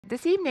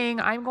This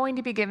evening, I'm going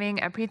to be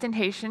giving a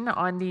presentation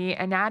on the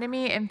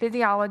anatomy and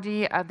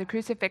physiology of the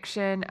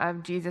crucifixion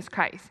of Jesus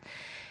Christ.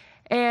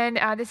 And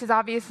this is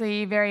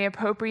obviously very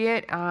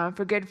appropriate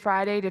for Good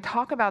Friday to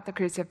talk about the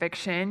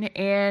crucifixion.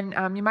 And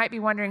you might be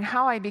wondering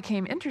how I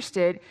became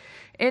interested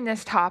in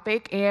this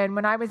topic. And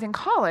when I was in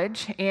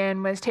college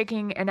and was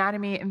taking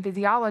anatomy and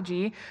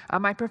physiology,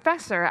 my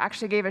professor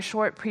actually gave a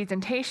short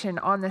presentation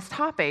on this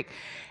topic.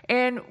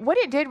 And what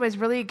it did was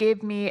really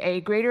give me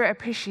a greater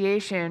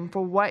appreciation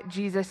for what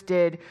Jesus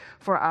did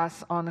for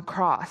us on the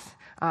cross.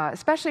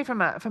 Especially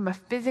from a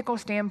physical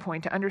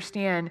standpoint, to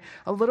understand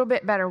a little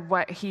bit better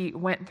what he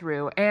went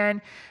through. And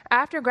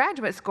after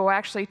graduate school, I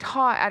actually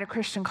taught at a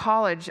Christian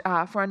college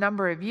for a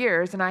number of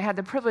years, and I had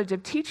the privilege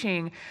of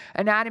teaching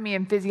anatomy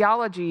and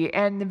physiology.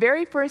 And the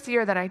very first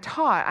year that I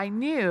taught, I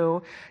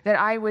knew that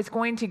I was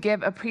going to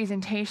give a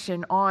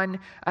presentation on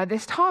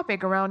this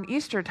topic around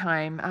Easter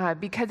time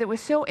because it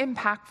was so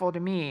impactful to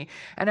me,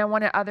 and I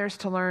wanted others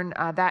to learn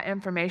that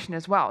information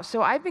as well.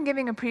 So I've been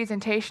giving a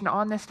presentation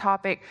on this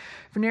topic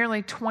for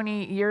nearly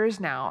 20 years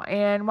now.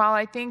 And while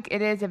I think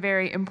it is a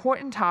very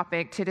important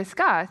topic to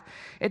discuss,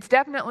 it's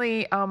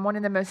definitely one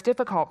of the most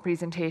difficult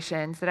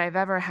presentations that I've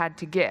ever had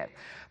to give.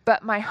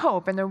 But my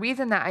hope, and the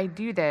reason that I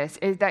do this,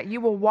 is that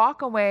you will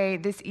walk away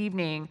this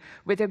evening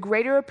with a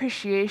greater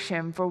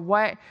appreciation for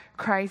what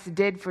Christ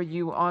did for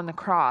you on the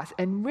cross,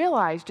 and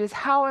realize just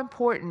how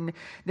important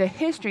the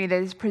history that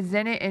is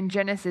presented in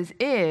Genesis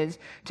is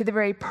to the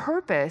very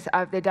purpose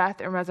of the death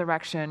and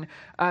resurrection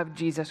of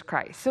Jesus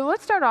Christ. So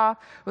let's start off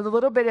with a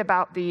little bit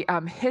about the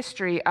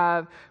history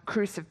of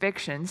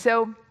crucifixion.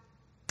 So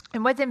it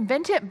was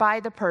invented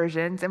by the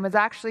Persians and was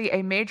actually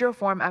a major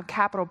form of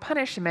capital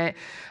punishment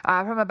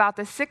from about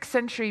the 6th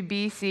century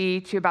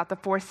BC to about the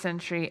 4th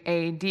century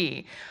AD.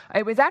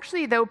 It was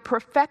actually, though,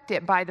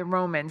 perfected by the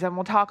Romans, and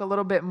we'll talk a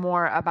little bit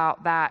more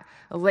about that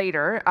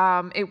later.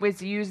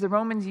 The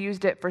Romans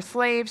used it for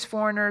slaves,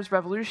 foreigners,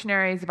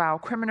 revolutionaries, vile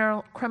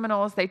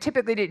criminals. They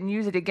typically didn't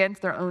use it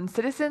against their own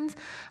citizens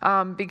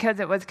because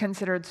it was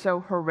considered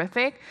so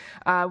horrific.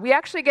 We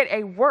actually get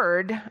a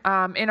word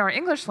in our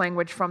English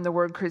language from the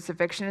word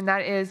crucifixion, and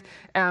that is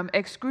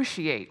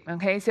excruciate.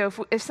 Okay, so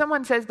if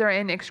someone says they're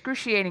in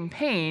excruciating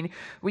pain,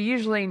 we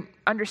usually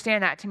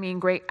understand that to mean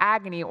great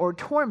agony or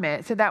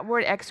torment. So that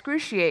word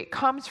excruciate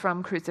comes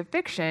from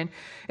crucifixion.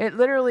 It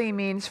literally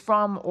means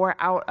from or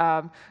out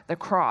of the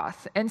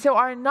cross. And so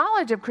our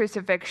knowledge of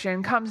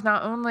crucifixion comes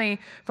not only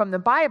from the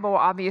Bible,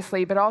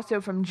 obviously, but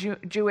also from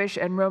Jewish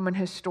and Roman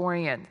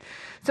historians.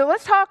 So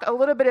let's talk a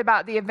little bit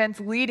about the events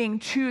leading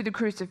to the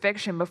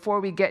crucifixion before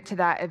we get to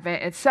that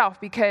event itself,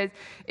 because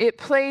it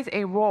plays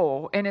a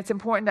role, and it's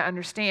important to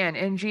understand,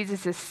 in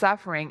Jesus'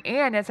 suffering,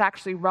 and it's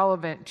actually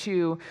relevant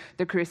to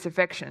the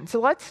crucifixion. So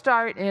let's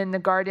start in the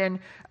Garden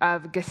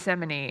of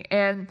Gethsemane.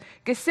 And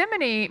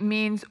Gethsemane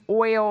means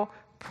oil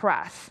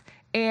press.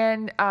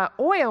 And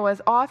oil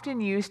is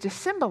often used to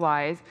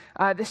symbolize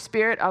the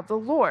Spirit of the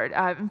Lord.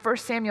 In 1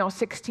 Samuel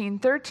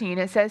 16:13,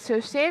 it says, "So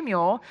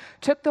Samuel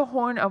took the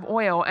horn of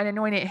oil and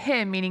anointed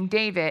him," meaning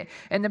David,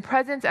 "in the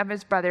presence of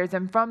his brothers.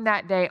 And from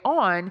that day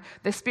on,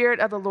 the Spirit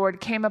of the Lord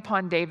came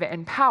upon David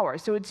in power."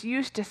 So it's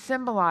used to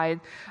symbolize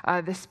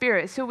the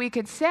Spirit. So we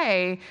could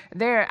say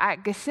there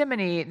at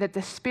Gethsemane that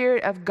the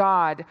Spirit of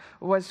God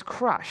was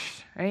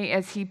crushed, right,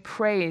 as he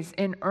prays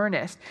in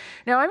earnest.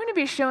 Now, I'm going to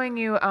be showing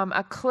you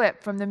a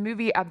clip from the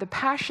movie of The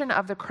Passion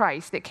of the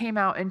Christ that came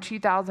out in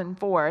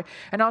 2004.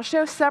 And I'll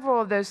show several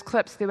of those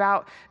clips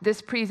throughout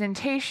this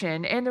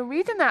presentation. And the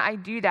reason that I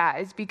do that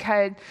is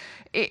because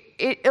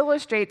it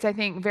illustrates, I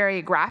think,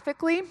 very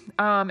graphically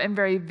and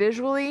very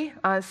visually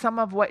some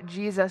of what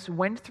Jesus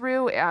went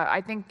through. I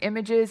think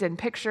images and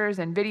pictures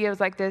and videos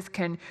like this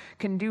can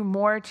do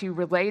more to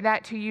relay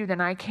that to you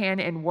than I can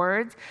in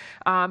words.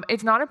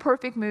 It's not a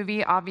perfect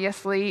movie,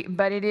 obviously,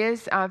 but it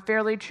is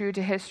fairly true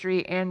to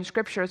history and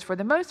scriptures for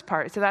the most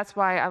part. So that's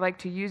why I like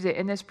to use it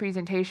in this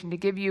presentation to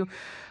give you,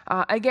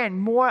 again,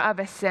 more of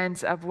a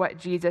sense of what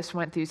Jesus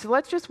went through. So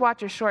let's just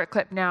watch a short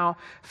clip now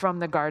from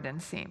the garden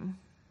scene.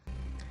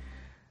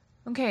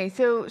 Okay,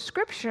 so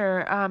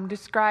Scripture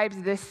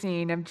describes this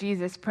scene of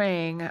Jesus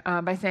praying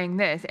by saying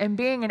this: "And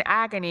being in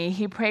agony,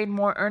 he prayed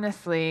more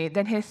earnestly,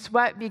 then his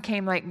sweat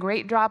became like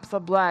great drops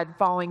of blood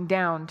falling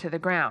down to the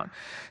ground."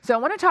 So I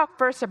want to talk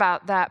first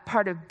about that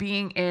part of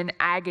being in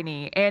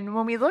agony. And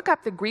when we look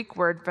up the Greek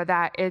word for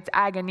that, it's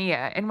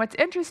agonia. And what's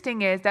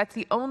interesting is that's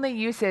the only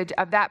usage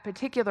of that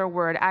particular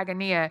word,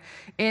 agonia,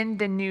 in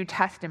the New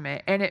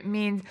Testament. And it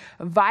means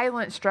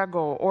violent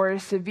struggle or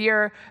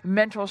severe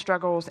mental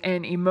struggles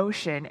and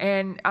emotion. And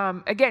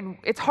again,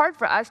 it's hard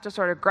for us to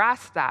sort of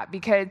grasp that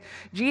because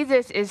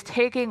Jesus is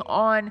taking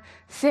on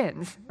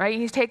sins, right?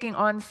 He's taking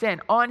on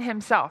sin on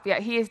himself.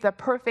 Yet he is the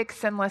perfect,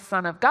 sinless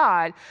Son of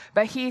God,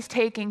 but he's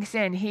taking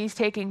sin. He's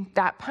taking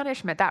that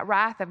punishment, that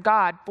wrath of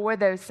God for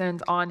those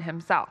sins on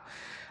himself.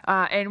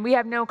 And we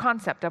have no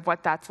concept of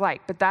what that's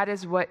like, but that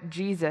is what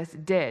Jesus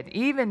did,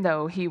 even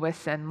though he was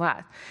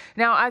sinless.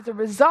 Now, as a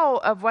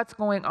result of what's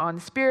going on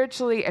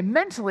spiritually and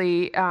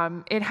mentally,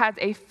 it has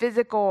a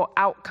physical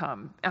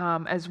outcome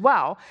as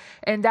well,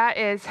 and that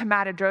is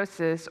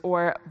hematidrosis,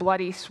 or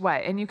bloody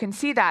sweat. And you can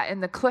see that in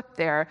the clip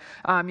there.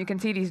 You can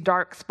see these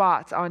dark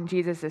spots on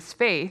Jesus'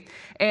 face.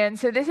 And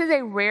so this is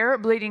a rare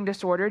bleeding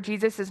disorder.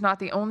 Jesus is not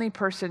the only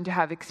person to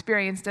have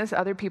experienced this.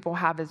 Other people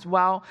have as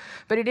well.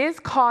 But it is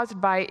caused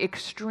by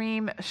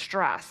extreme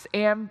stress.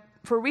 And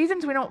for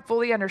reasons we don't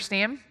fully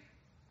understand,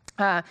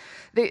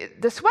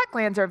 the sweat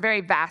glands are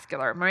very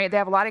vascular, right? They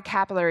have a lot of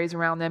capillaries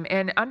around them.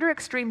 And under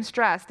extreme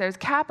stress, those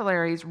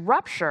capillaries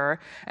rupture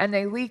and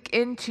they leak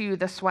into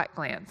the sweat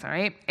glands, all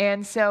right?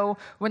 And so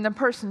when the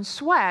person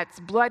sweats,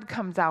 blood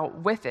comes out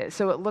with it.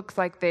 So it looks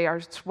like they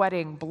are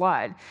sweating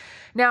blood.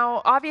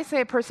 Now, obviously,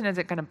 a person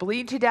isn't going to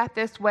bleed to death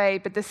this way,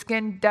 but the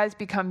skin does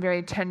become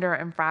very tender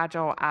and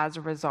fragile as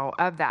a result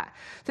of that.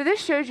 So this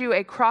shows you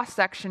a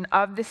cross-section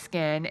of the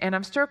skin, and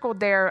I've circled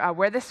there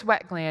where the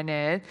sweat gland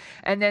is,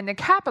 and then the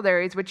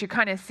capillaries, which you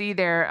kind of see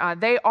there,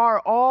 they are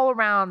all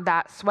around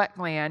that sweat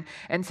gland,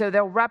 and so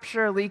they'll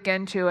rupture, leak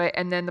into it,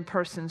 and then the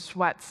person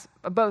sweats,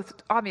 both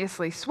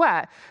obviously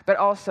sweat, but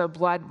also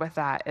blood with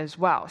that as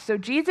well. So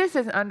Jesus,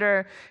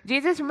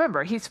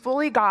 remember, he's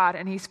fully God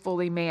and he's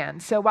fully man.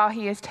 So while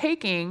he is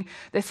taking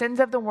the sins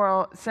of the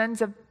world,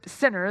 sins of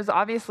sinners,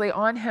 obviously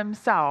on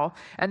himself,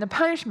 and the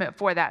punishment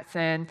for that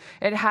sin,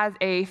 it has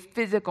a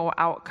physical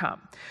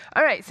outcome.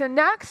 All right, so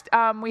next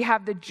we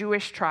have the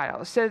Jewish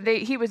trials. So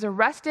he was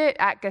arrested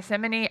at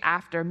Gethsemane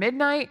after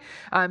midnight.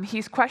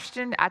 He's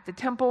questioned at the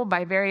temple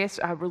by various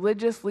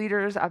religious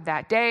leaders of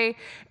that day,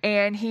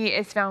 and he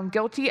is found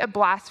guilty of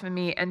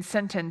blasphemy and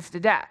sentenced to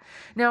death.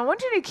 Now, I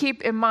want you to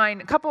keep in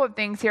mind a couple of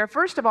things here.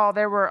 First of all,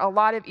 there were a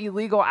lot of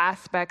illegal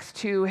aspects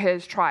to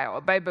his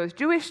trial by both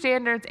Jewish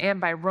standards and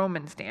by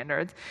Roman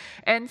standards.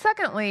 And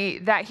secondly,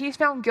 that he's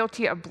found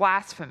guilty of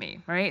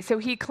blasphemy, right? So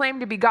he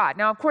claimed to be God.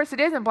 Now, of course, it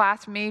isn't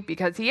blasphemy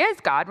because he is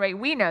God, right?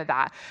 We know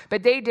that.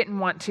 But they didn't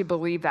want to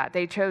believe that.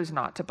 They chose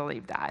not to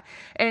believe that.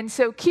 And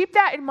so keep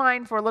that in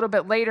mind for a little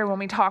bit later when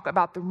we talk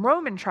about the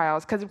Roman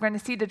trials, because we're going to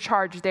see the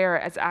charge there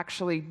as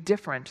actually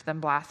different than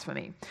blasphemy.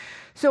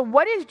 So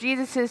what is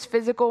Jesus'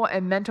 physical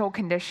and mental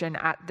condition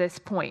at this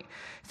point?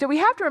 So we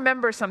have to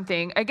remember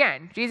something.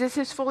 Again, Jesus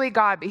is fully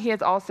God, but he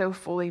is also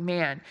fully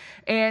man.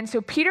 And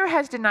so Peter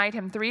has denied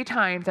him 3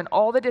 times, and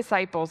all the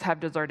disciples have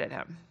deserted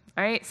him.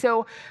 All right,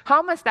 so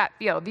how must that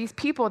feel? These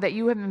people that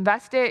you have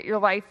invested your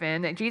life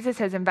in, that Jesus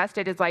has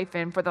invested his life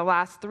in for the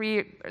last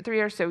three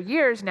or so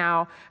years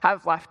now,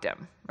 have left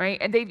him, right?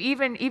 And they've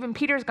even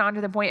Peter's gone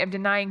to the point of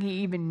denying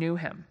he even knew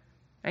him.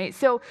 Right?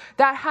 So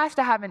that has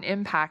to have an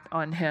impact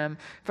on him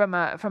from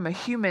a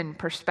human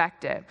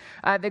perspective.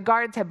 The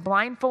guards have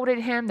blindfolded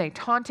him, they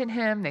taunted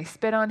him, they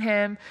spit on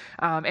him,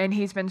 and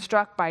he's been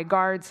struck by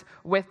guards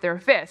with their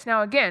fists.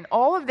 Now, again,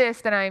 all of this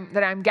that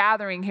I'm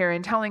gathering here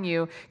and telling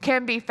you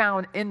can be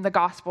found in the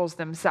Gospels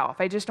themselves.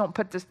 I just don't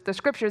put the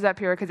scriptures up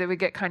here because it would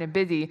get kind of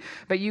busy,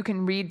 but you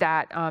can read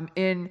that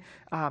in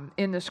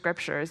the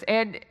scriptures.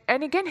 And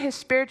again, his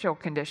spiritual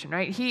condition,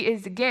 right? He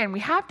is, again, we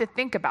have to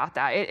think about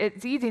that.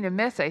 It's easy to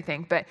miss, I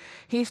think, but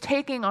he's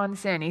taking on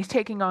sin. He's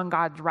taking on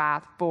God's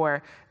wrath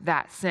for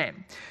that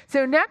sin.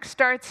 So next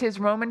starts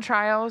his Roman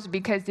trials,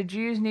 because the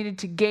Jews needed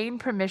to gain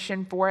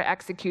permission for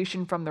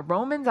execution from the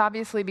Romans,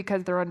 obviously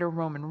because they're under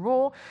Roman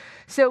rule.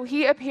 So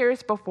he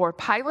appears before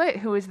Pilate,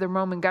 who is the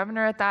Roman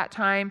governor at that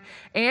time,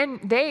 and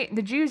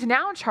the Jews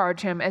now charge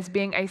him as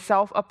being a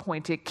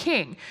self-appointed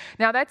king.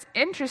 Now that's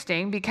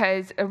interesting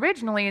because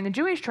originally in the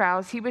Jewish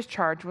trials, he was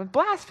charged with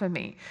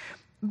blasphemy.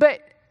 But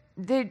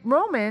the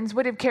Romans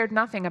would have cared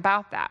nothing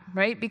about that,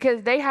 right?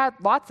 Because they had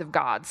lots of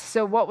gods.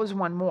 So what was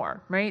one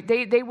more, right?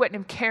 They wouldn't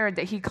have cared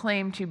that he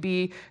claimed to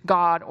be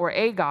God or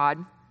a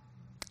god.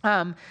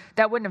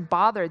 That wouldn't have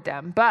bothered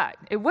them, but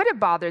it would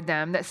have bothered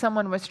them that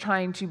someone was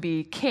trying to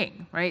be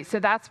king, right? So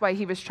that's why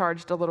he was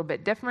charged a little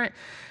bit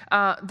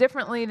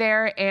differently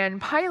there,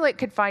 and Pilate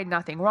could find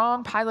nothing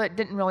wrong. Pilate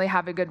didn't really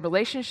have a good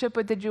relationship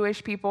with the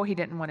Jewish people. He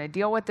didn't want to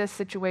deal with this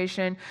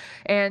situation,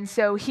 and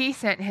so he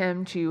sent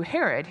him to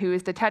Herod, who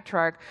is the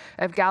tetrarch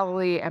of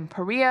Galilee and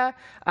Perea.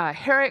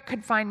 Herod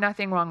could find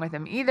nothing wrong with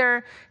him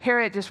either.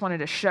 Herod just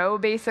wanted a show,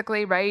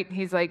 basically, right?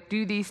 He's like,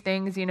 do these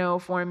things,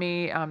 for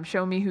me,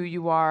 show me who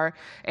you are.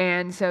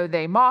 And so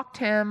they mocked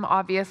him,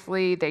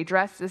 obviously.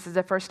 This is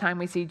the first time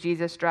we see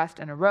Jesus dressed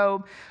in a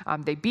robe.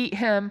 They beat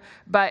him.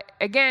 But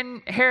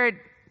again, Herod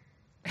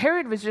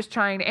was just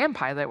and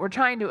Pilate were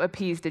trying to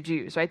appease the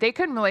Jews, right? They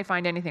couldn't really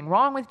find anything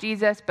wrong with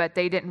Jesus, but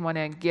they didn't want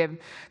to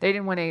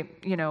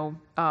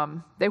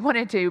they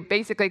wanted to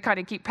basically kind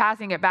of keep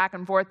passing it back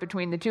and forth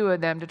between the two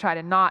of them to try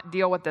to not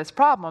deal with this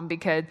problem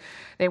because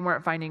they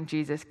weren't finding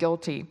Jesus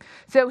guilty.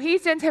 So he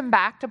sends him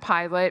back to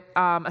Pilate.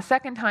 A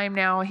second time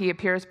now he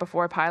appears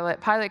before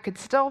Pilate. Pilate could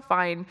still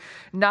find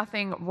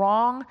nothing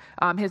wrong.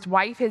 His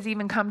wife has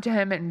even come to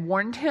him and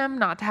warned him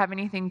not to have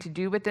anything to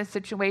do with this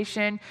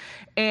situation.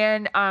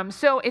 And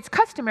so it's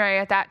customary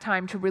at that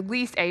time to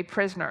release a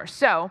prisoner.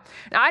 So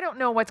now I don't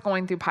know what's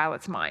going through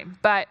Pilate's mind,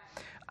 but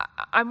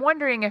I'm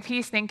wondering if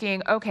he's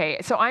thinking, okay,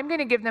 so I'm going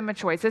to give them a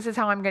choice. This is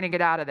how I'm going to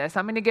get out of this.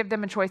 I'm going to give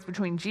them a choice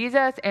between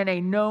Jesus and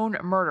a known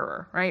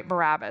murderer, right?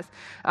 Barabbas.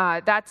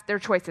 That's their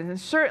choices. And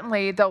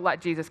certainly they'll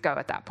let Jesus go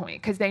at that point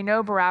because they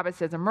know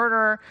Barabbas is a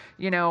murderer.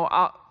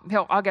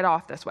 I'll get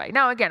off this way.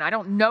 Now, again, I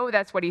don't know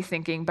that's what he's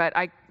thinking, but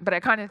I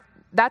kind of,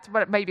 that's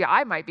what maybe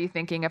I might be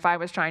thinking if I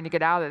was trying to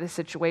get out of this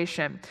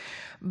situation.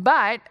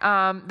 But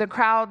the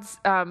crowds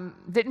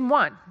didn't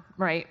want,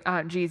 right,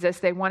 Jesus.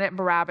 They wanted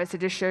Barabbas. It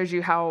just shows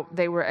you how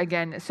they were,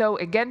 again, so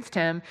against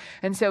him.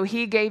 And so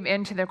he gave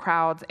in to the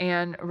crowds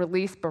and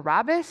released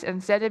Barabbas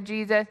instead of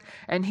Jesus,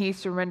 and he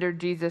surrendered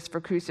Jesus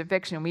for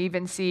crucifixion. We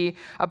even see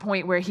a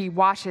point where he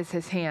washes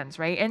his hands,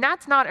 right? And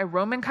that's not a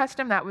Roman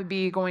custom. That would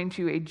be going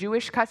to a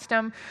Jewish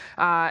custom.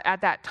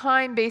 At that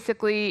time,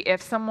 basically,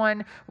 if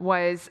someone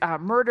was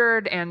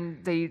murdered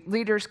and the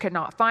leaders could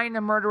not find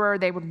the murderer,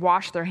 they would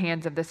wash their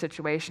hands of the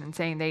situation,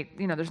 saying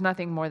there's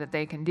nothing more that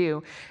they can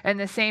do. And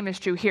the same is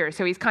true here.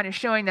 So he's kind of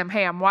showing them,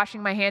 hey, I'm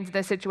washing my hands of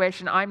this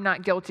situation. I'm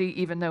not guilty,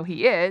 even though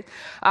he is.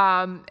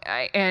 And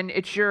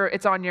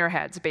it's on your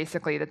heads,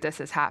 basically, that this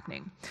is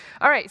happening.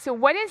 All right, so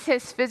what is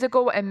his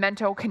physical and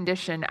mental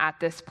condition at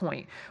this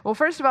point? Well,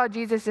 first of all,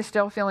 Jesus is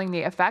still feeling the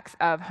effects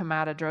of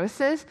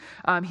hematidrosis.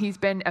 He's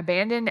been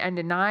abandoned and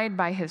denied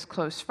by his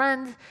close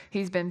friends.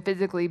 He's been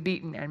physically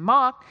beaten and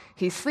mocked.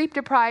 He's sleep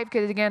deprived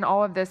because, again,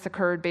 all of this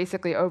occurred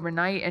basically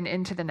overnight and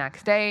into the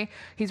next day.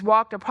 He's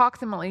walked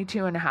approximately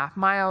 2.5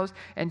 miles,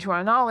 and to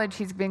our knowledge,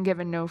 he's been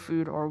given no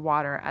food or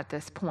water at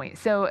this point.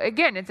 So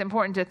again, it's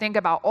important to think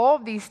about all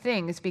of these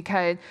things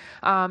because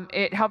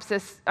it helps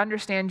us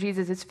understand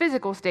Jesus'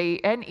 physical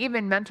state and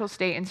even mental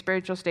state and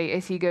spiritual state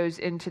as he goes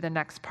into the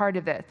next part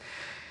of this.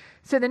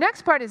 So the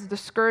next part is the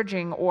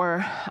scourging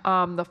or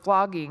the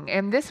flogging.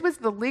 And this was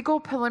the legal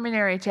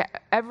preliminary to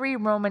every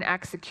Roman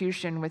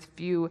execution with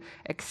few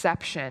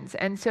exceptions.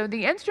 And so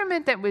the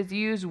instrument that was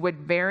used would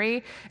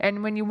vary.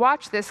 And when you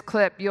watch this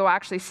clip, you'll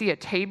actually see a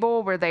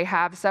table where they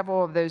have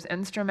several of those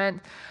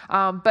instruments.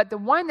 But the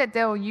one that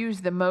they'll use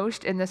the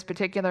most in this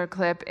particular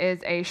clip is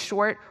a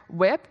short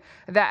whip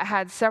that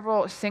had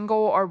several single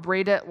or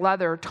braided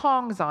leather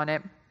tongs on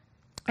it.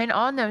 And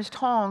on those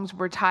tongs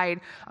were tied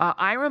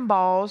iron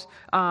balls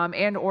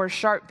and or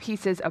sharp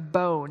pieces of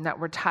bone that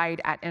were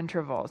tied at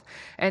intervals.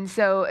 And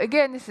so,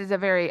 again, this is a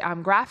very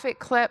graphic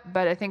clip,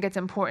 but I think it's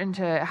important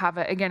to have,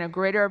 a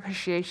greater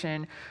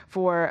appreciation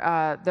for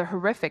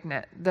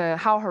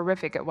how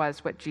horrific it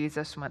was what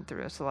Jesus went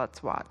through. So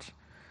let's watch.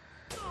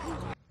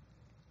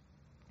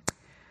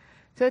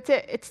 So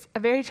it's a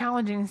very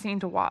challenging scene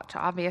to watch,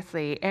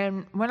 obviously.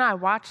 And when I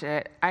watch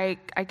it, I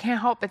can't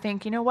help but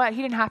think, you know what?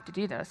 He didn't have to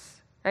do this.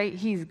 Right?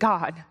 He's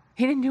God.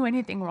 He didn't do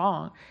anything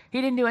wrong.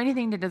 He didn't do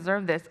anything to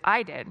deserve this.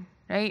 I did,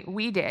 right?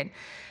 We did.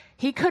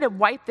 He could have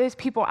wiped those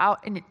people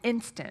out in an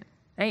instant,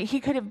 right? He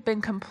could have been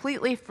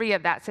completely free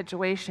of that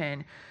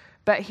situation,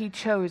 but he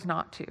chose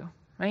not to,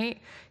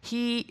 right?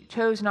 He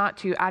chose not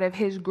to out of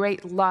his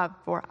great love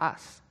for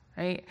us,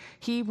 right?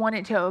 He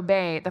wanted to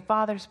obey the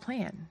Father's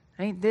plan,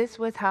 right? This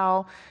was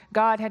how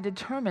God had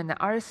determined that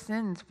our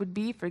sins would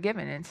be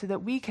forgiven, and so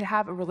that we could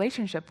have a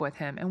relationship with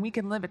him and we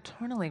can live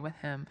eternally with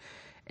him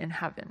in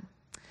heaven.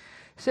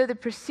 So the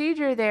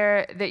procedure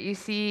there that you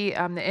see,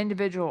 the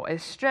individual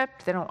is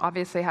stripped. They don't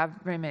obviously have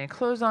very many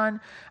clothes on.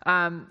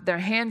 Their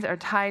hands are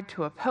tied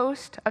to a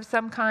post of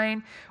some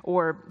kind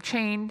or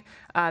chained.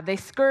 They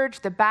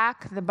scourge the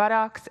back, the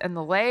buttocks, and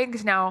the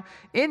legs. Now,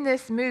 in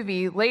this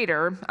movie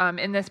later,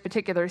 in this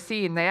particular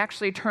scene, they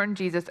actually turn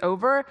Jesus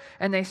over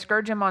and they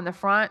scourge him on the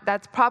front.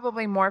 That's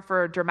probably more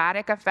for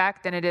dramatic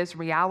effect than it is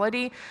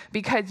reality,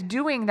 because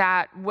doing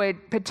that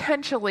would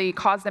potentially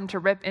cause them to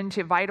rip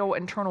into vital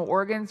internal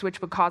organs, which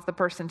would cause the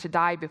person to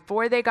die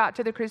before they got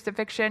to the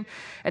crucifixion,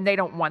 and they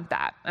don't want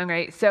that.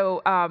 Okay,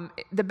 so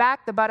the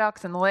back, the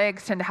buttocks, and the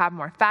legs tend to have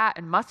more fat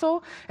and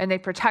muscle, and they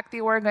protect the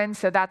organs,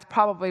 so that's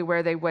probably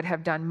where they would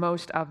have done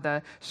most of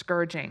the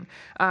scourging.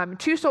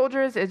 2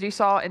 soldiers, as you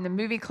saw in the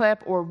movie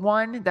clip, or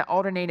 1 that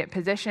alternated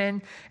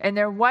position, and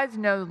there was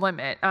no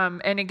limit.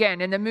 And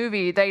again, in the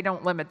movie, they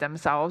don't limit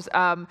themselves.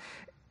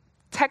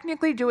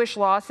 Technically, Jewish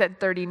law said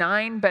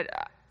 39, but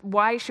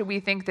why should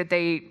we think that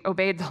they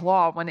obeyed the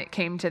law when it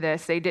came to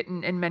this? They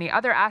didn't in many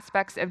other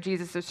aspects of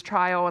Jesus'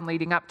 trial and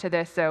leading up to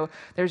this, so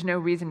there's no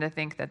reason to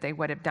think that they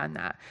would have done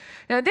that.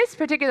 Now, this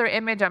particular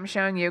image I'm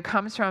showing you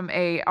comes from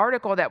an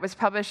article that was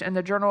published in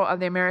the Journal of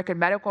the American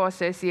Medical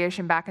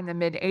Association back in the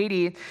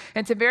mid-'80s.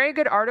 It's a very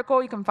good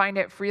article. You can find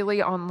it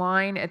freely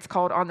online. It's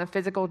called On the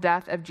Physical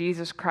Death of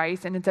Jesus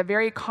Christ, and it's a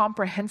very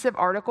comprehensive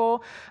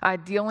article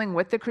dealing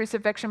with the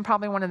crucifixion,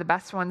 probably one of the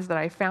best ones that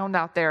I found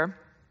out there.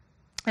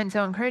 And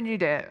so I encourage you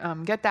to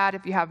get that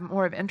if you have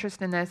more of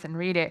interest in this and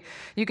read it.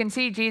 You can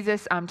see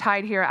Jesus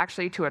tied here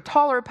actually to a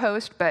taller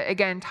post, but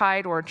again,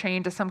 tied or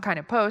chained to some kind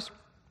of post.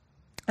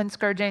 And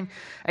scourging,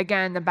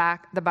 again, the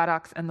back, the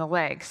buttocks, and the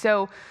legs.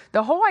 So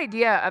the whole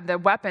idea of the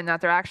weapon that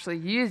they're actually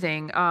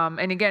using,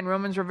 and again,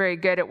 Romans were very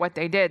good at what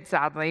they did,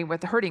 sadly,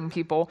 with hurting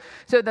people.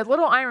 So the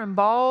little iron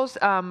balls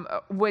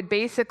would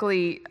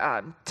basically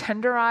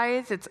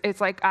tenderize.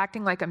 It's like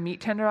acting like a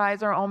meat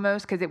tenderizer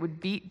almost, because it would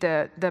beat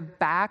the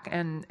back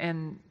and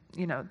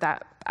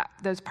that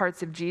those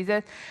parts of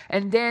Jesus.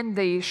 And then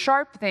the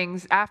sharp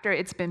things, after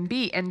it's been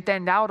beat and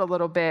thinned out a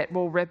little bit,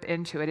 will rip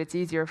into it. It's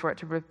easier for it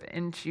to rip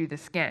into the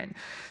skin.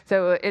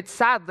 So it's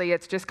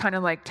just kind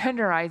of like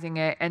tenderizing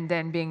it and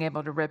then being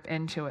able to rip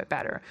into it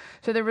better.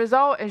 So the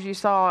result, as you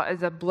saw,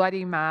 is a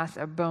bloody mass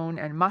of bone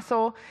and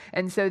muscle.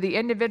 And so the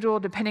individual,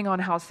 depending on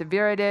how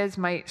severe it is,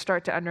 might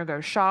start to undergo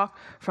shock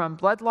from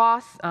blood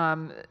loss.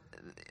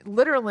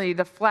 Literally,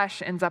 the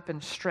flesh ends up in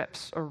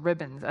strips or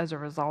ribbons as a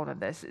result of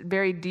this.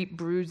 Very deep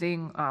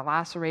bruising,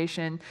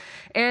 laceration.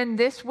 And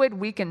this would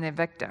weaken the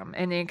victim.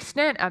 And the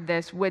extent of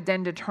this would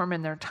then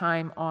determine their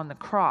time on the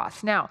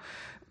cross. Now,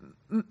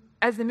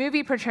 as the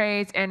movie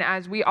portrays, and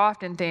as we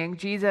often think,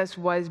 Jesus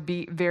was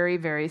beat very,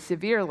 very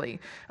severely.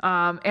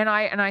 And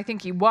I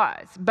think he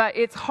was. But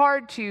it's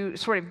hard to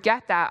sort of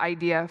get that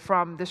idea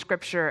from the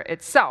scripture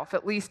itself,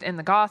 at least in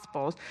the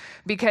Gospels,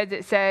 because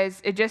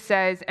it just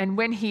says, and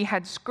when he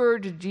had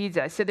scourged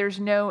Jesus. So there's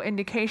no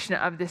indication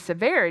of the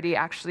severity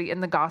actually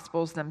in the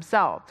Gospels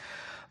themselves.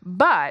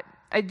 But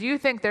I do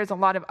think there's a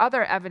lot of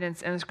other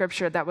evidence in the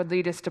scripture that would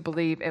lead us to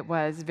believe it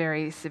was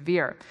very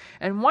severe.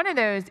 And one of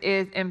those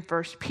is in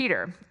 1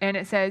 Peter. And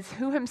it says,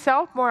 who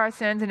himself bore our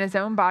sins in his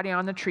own body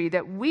on the tree,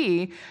 that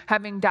we,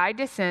 having died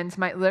to sins,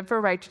 might live for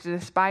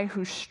righteousness, by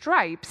whose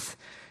stripes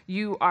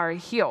you are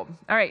healed.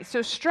 All right,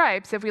 so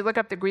stripes, if we look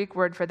up the Greek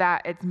word for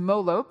that, it's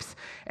molopes.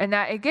 And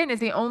that, again, is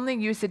the only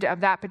usage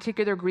of that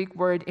particular Greek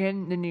word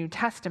in the New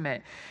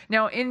Testament.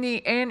 Now, in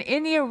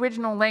the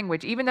original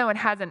language, even though it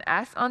has an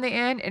S on the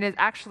end, it is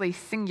actually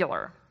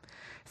singular.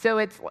 So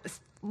it's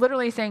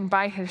literally saying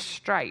by his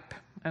stripe,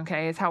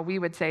 okay, is how we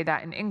would say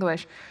that in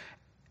English.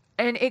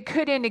 And it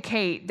could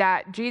indicate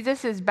that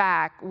Jesus'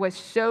 back was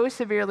so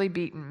severely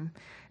beaten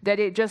that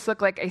it just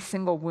looked like a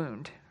single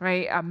wound,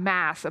 right? A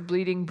mass, a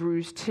bleeding,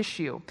 bruised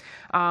tissue.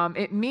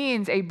 It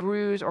means a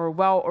bruise or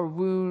welt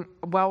or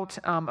welt,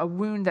 a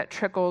wound that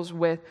trickles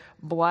with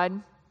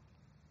blood.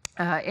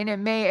 And it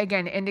may,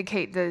 again,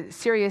 indicate the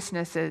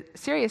seriousness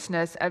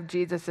of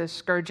Jesus'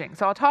 scourging.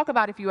 So I'll talk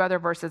about a few other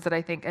verses that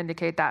I think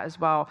indicate that as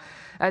well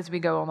as we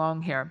go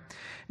along here.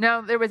 Now,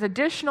 there was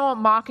additional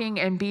mocking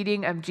and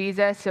beating of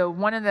Jesus. So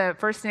one of the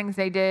first things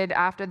they did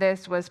after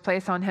this was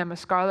place on him a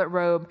scarlet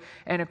robe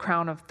and a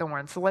crown of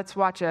thorns. So let's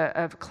watch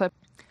a clip.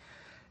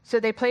 So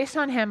they placed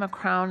on him a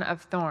crown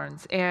of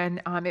thorns,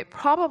 and it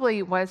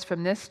probably was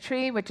from this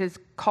tree, which is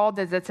called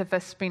the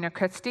Ziziphus spina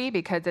Christi,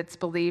 because it's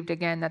believed,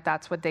 again, that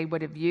that's what they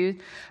would have used.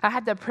 I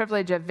had the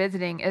privilege of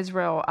visiting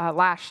Israel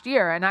last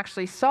year and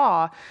actually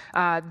saw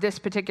this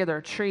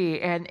particular tree,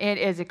 and it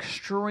is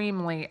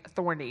extremely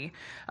thorny,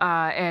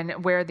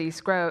 and where these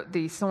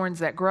thorns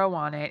that grow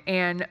on it.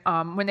 And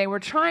when they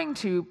were trying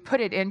to put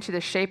it into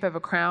the shape of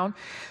a crown,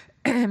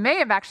 it may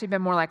have actually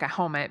been more like a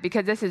helmet,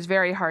 because this is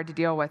very hard to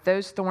deal with.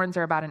 Those thorns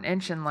are about 1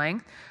 inch in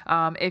length.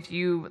 If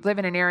you live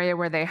in an area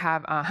where they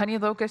have honey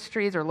locust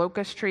trees or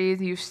locust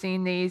trees, you've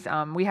seen these.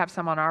 We have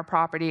some on our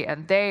property,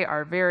 and they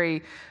are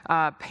very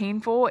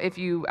painful if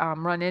you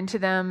run into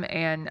them.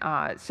 And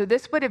so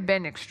this would have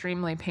been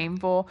extremely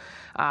painful.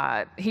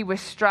 He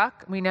was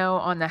struck, we know,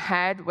 on the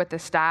head with the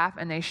staff,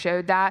 and they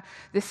showed that.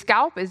 The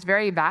scalp is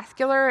very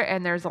vascular,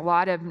 and there's a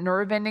lot of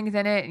nerve endings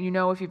in it. You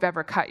know, if you've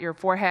ever cut your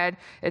forehead,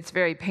 it's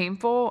very painful.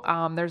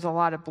 There's a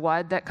lot of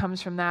blood that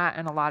comes from that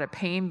and a lot of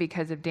pain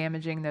because of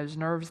damaging those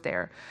nerves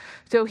there.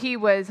 So he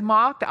was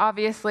mocked,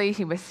 obviously.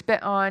 He was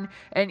spit on,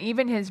 and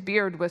even his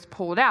beard was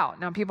pulled out.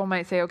 Now, people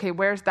might say, okay,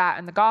 where's that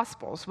in the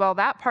Gospels? Well,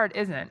 that part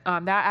isn't.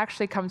 That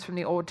actually comes from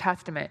the Old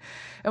Testament.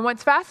 And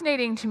what's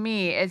fascinating to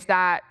me is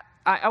that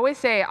I always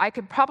say I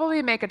could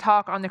probably make a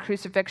talk on the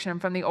crucifixion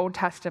from the Old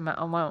Testament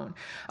alone.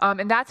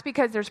 And that's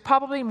because there's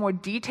probably more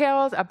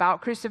details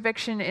about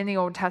crucifixion in the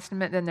Old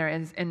Testament than there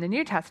is in the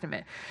New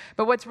Testament.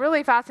 But what's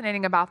really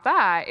fascinating about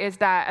that is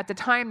that at the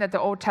time that the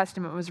Old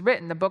Testament was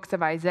written, the books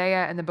of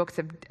Isaiah and the books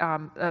of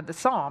the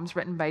Psalms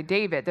written by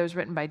David, those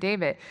were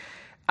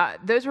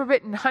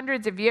written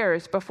hundreds of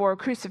years before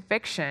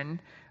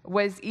crucifixion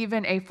was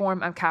even a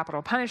form of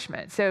capital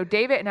punishment. So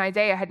David and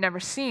Isaiah had never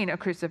seen a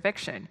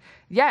crucifixion,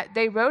 yet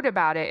they wrote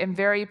about it in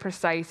very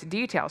precise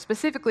detail,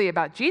 specifically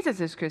about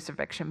Jesus'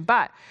 crucifixion.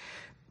 But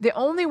the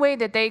only way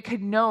that they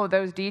could know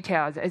those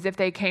details is if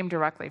they came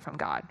directly from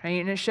God, right?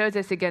 And it shows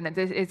us again that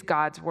this is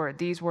God's word.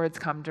 These words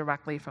come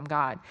directly from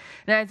God.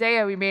 In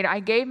Isaiah, we read, I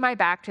gave my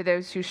back to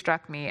those who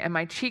struck me, and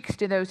my cheeks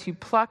to those who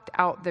plucked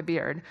out the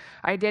beard.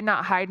 I did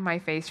not hide my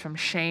face from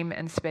shame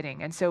and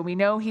spitting. And so we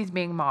know he's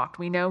being mocked.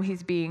 We know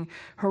he's being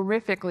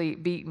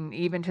horrifically beaten,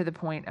 even to the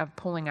point of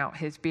pulling out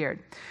his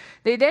beard.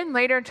 They then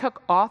later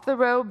took off the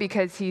robe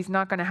because he's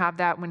not going to have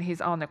that when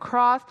he's on the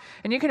cross.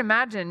 And you can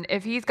imagine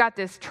if he's got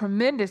these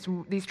tremendous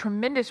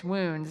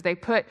wounds, they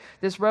put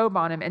this robe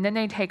on him and then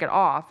they take it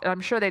off. And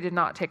I'm sure they did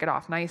not take it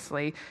off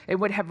nicely. It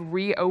would have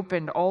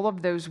reopened all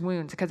of those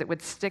wounds because it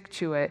would stick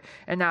to it.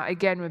 And that,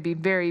 again, would be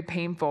very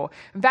painful.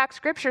 In fact,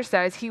 Scripture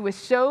says he was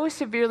so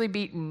severely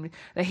beaten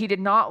that he did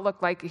not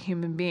look like a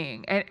human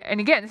being. And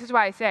again, this is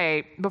why I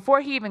say,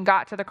 before he even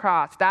got to the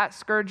cross, that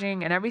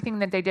scourging and everything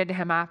that they did to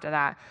him after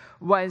that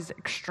was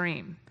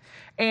extreme.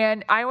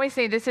 And I always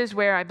say this is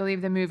where I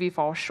believe the movie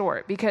falls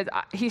short, because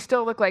he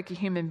still looked like a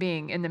human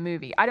being in the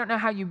movie. I don't know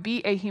how you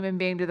beat a human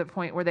being to the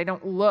point where they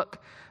don't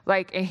look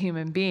like a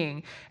human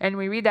being. And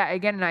we read that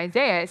again in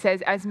Isaiah. It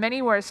says, as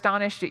many were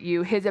astonished at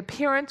you, his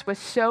appearance was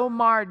so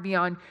marred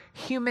beyond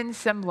human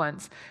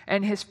semblance,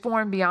 and his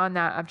form beyond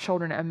that of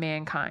children of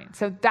mankind.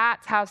 So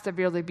that's how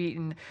severely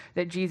beaten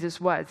that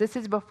Jesus was. This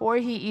is before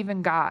he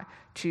even got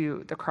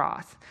to the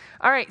cross.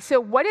 All right,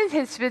 so what is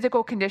his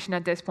physical condition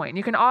at this point?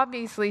 You can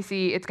obviously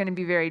see it's going to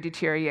be very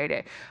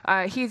deteriorated.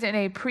 He's in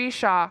a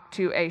pre-shock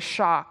to a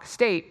shock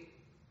state.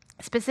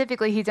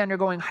 Specifically, he's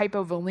undergoing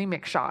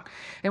hypovolemic shock.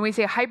 And when we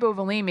say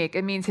hypovolemic,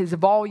 it means his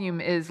volume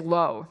is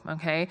low,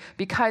 okay,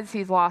 because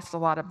he's lost a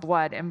lot of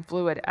blood and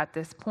fluid at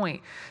this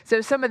point.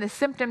 So some of the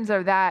symptoms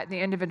are that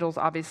the individual's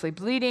obviously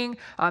bleeding,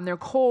 they're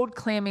cold,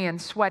 clammy,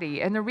 and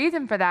sweaty. And the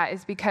reason for that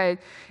is because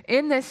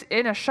in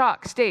a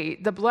shock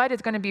state, the blood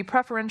is going to be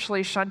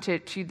preferentially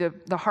shunted to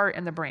the heart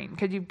and the brain,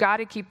 because you've got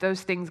to keep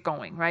those things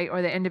going, right,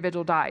 or the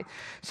individual dies.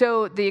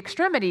 So the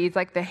extremities,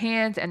 like the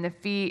hands and the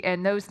feet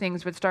and those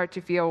things, would start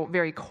to feel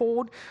very cold,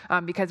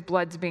 because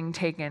blood's being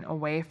taken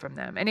away from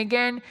them. And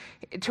again,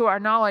 to our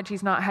knowledge,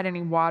 he's not had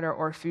any water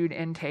or food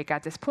intake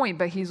at this point,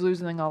 but he's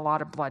losing a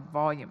lot of blood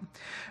volume.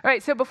 All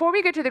right, so before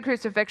we get to the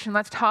crucifixion,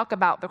 let's talk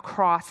about the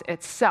cross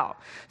itself.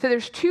 So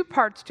there's two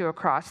parts to a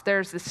cross.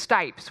 There's the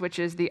stipes, which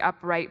is the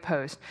upright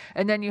post,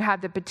 and then you have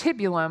the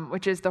patibulum,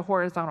 which is the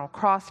horizontal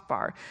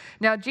crossbar.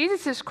 Now,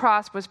 Jesus'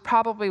 cross was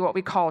probably what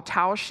we call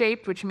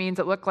tau-shaped, which means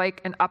it looked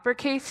like an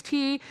uppercase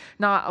T,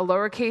 not a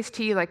lowercase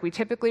t like we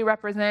typically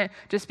represent,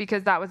 just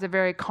because that was a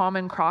very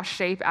common cross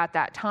shape at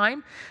that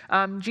time.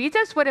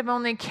 Jesus would have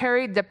only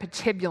carried the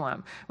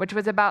patibulum, which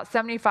was about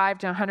 75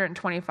 to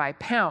 125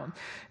 pounds.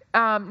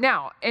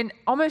 Now, in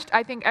almost,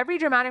 I think, every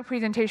dramatic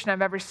presentation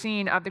I've ever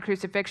seen of the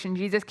crucifixion,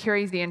 Jesus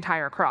carries the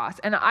entire cross.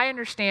 And I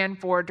understand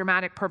for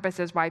dramatic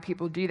purposes why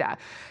people do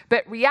that.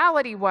 But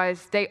reality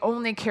was they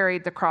only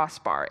carried the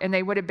crossbar, and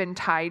they would have been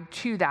tied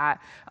to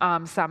that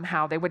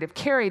somehow. They would have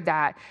carried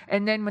that.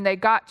 And then when they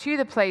got to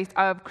the place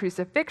of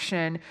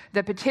crucifixion,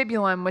 the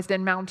patibulum was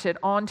then mounted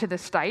onto the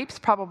stipes,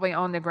 probably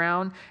on the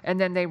ground,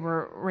 and then they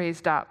were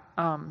raised up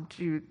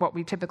to what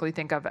we typically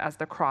think of as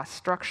the cross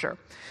structure.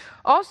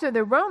 Also,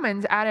 the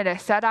Romans added a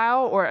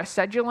sedile or a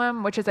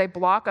sedulum, which is a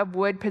block of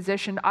wood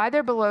positioned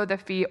either below the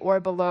feet or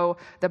below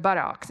the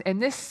buttocks.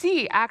 And this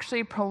seat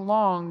actually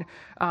prolonged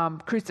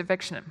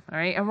crucifixion, all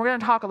right? And we're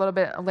going to talk a little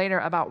bit later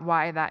about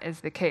why that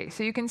is the case.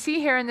 So you can see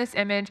here in this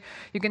image,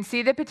 you can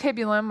see the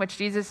patibulum, which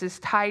Jesus is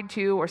tied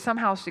to or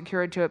somehow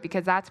secured to it,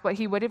 because that's what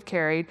he would have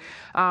carried.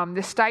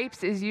 The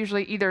stipes is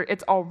usually either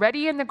it's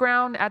already in the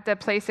ground at the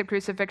place of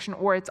crucifixion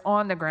or it's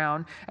on the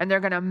ground, and they're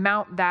going to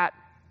mount that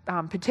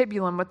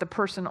patibulum with the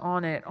person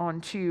on it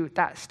onto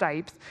that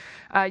stipes.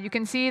 You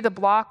can see the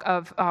block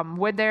of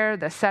wood there,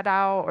 the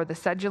sedile or the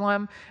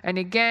sedulum, and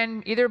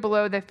again, either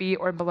below the feet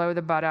or below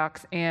the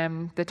buttocks.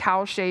 And the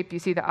tau shape, you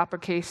see the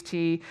uppercase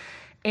T,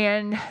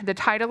 and the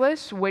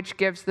titulus, which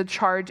gives the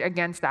charge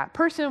against that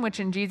person, which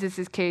in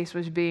Jesus' case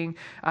was being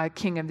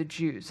king of the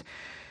Jews.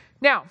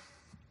 Now,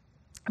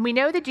 we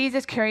know that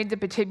Jesus carried the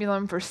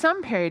patibulum for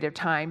some period of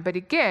time, but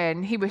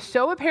again, he was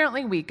so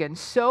apparently weakened,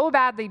 so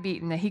badly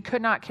beaten, that he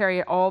could not carry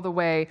it all the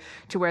way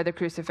to where the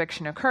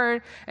crucifixion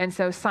occurred. And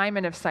so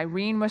Simon of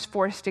Cyrene was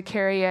forced to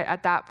carry it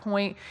at that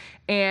point.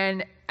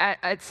 And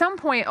at some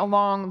point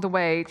along the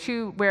way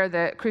to where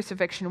the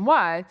crucifixion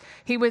was,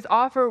 he was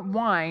offered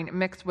wine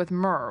mixed with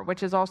myrrh,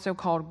 which is also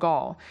called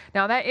gall.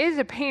 Now, that is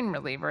a pain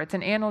reliever. It's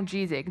an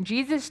analgesic.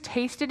 Jesus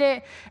tasted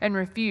it and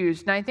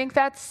refused. And I think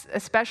that's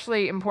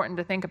especially important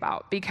to think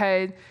about,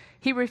 because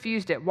he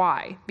refused it.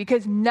 Why?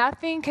 Because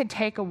nothing could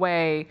take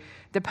away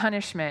the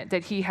punishment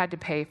that he had to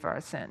pay for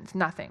our sins.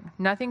 Nothing.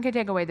 Nothing could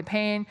take away the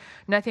pain.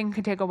 Nothing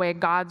could take away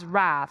God's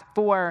wrath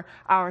for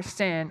our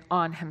sin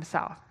on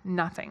himself.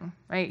 Nothing,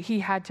 right?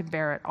 He had to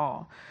bear it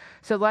all.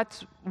 So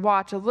let's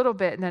watch a little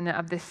bit then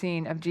of the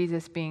scene of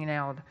Jesus being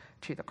nailed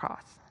to the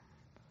cross.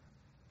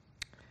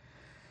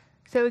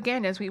 So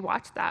again, as we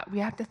watch that, we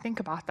have to think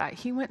about that.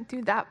 He went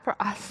through that for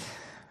us,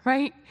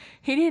 right?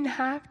 He didn't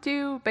have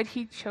to, but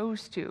he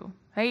chose to.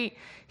 right?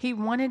 He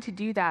wanted to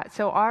do that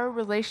so our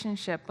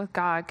relationship with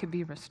God could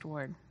be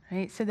restored,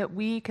 right? So that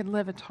we could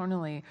live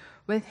eternally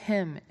with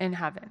him in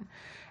heaven.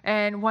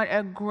 And what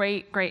a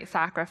great, great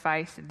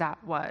sacrifice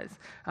that was.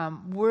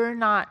 We're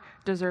not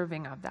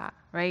deserving of that,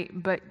 right?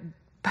 But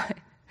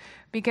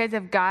because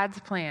of God's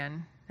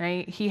plan,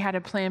 right? He had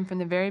a plan from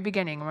the very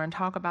beginning. We're going to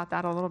talk about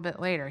that a little bit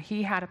later.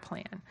 He had a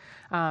plan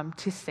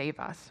to save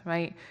us,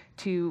 right?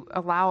 To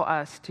allow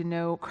us to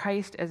know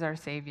Christ as our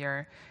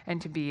Savior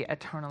and to be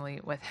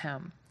eternally with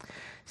him.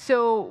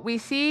 So we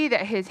see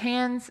that his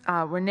hands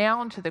were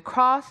nailed to the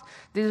cross.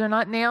 These are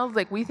not nails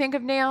like we think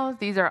of nails.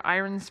 These are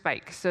iron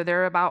spikes. So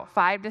they're about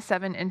 5 to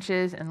 7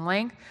 inches in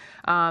length.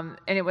 And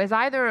it was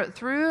either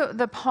through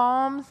the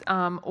palms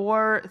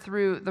or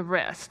through the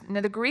wrist.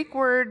 Now, the Greek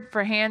word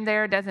for hand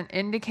there doesn't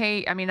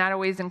indicate, that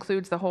always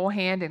includes the whole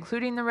hand,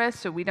 including the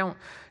wrist. So we don't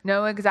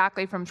know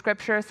exactly from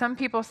Scripture. Some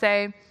people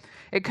say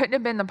it couldn't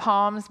have been the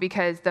palms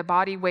because the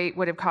body weight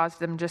would have caused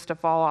them just to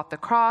fall off the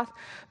cross.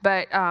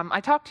 But I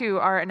talked to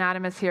our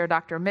anatomist here,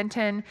 Dr.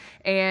 Minton,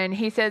 and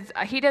he says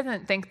he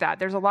doesn't think that.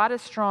 There's a lot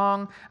of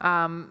strong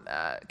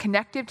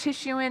connective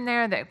tissue in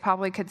there that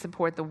probably could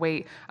support the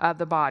weight of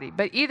the body.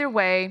 But either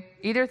way,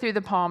 either through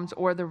the palms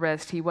or the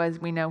wrist,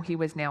 we know he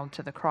was nailed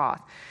to the cross.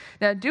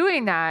 Now,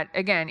 doing that,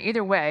 again,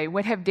 either way,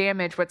 would have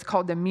damaged what's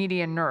called the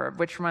median nerve,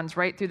 which runs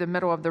right through the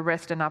middle of the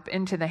wrist and up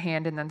into the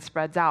hand and then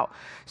spreads out.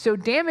 So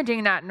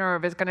damaging that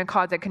nerve is going to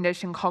cause a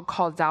condition called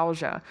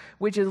causalgia,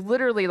 which is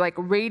literally like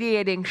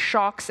radiating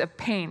shocks of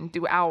pain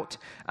throughout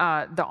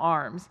the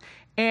arms.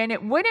 And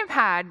it would have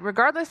had,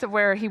 regardless of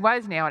where he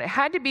was nailed, it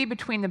had to be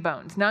between the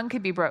bones. None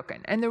could be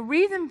broken. And the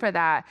reason for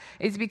that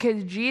is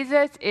because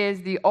Jesus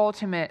is the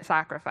ultimate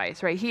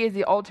sacrifice, right? He is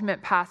the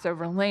ultimate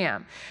Passover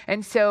lamb.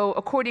 And so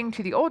according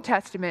to the Old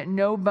Testament,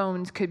 no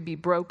bones could be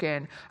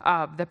broken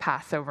of the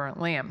Passover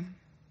lamb.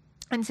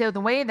 And so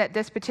the way that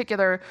this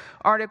particular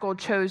article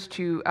chose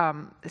to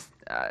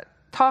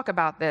talk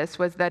about this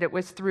was that it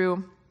was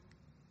through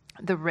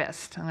the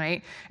wrist,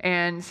 right?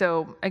 And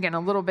so, again, a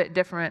little bit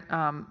different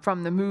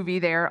from the movie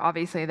there.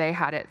 Obviously, they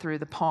had it through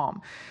the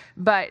palm.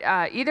 But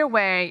either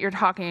way, you're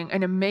talking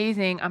an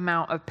amazing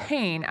amount of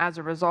pain as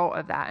a result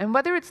of that. And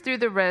whether it's through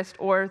the wrist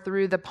or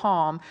through the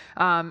palm,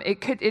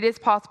 it is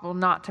possible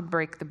not to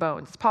break the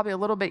bones. It's probably a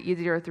little bit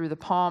easier through the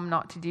palm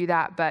not to do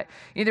that. But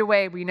either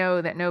way, we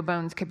know that no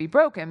bones could be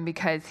broken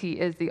because he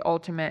is the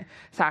ultimate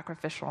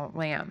sacrificial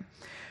lamb.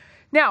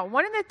 Now,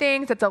 one of the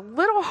things that's a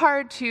little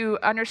hard to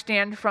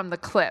understand from the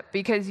clip,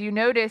 because you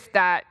notice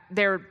that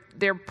they're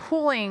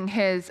pulling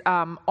his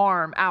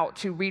arm out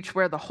to reach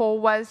where the hole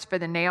was for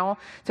the nail,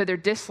 so they're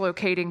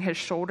dislocating his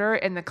shoulder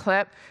in the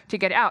clip to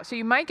get out. So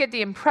you might get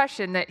the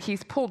impression that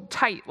he's pulled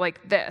tight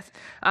like this,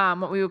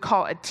 what we would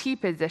call a T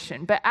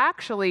position. But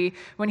actually,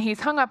 when he's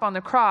hung up on the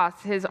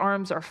cross, his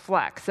arms are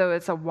flexed, so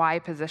it's a Y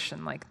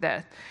position like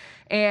this.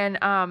 And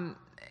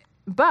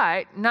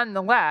but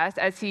nonetheless,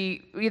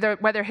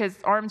 whether his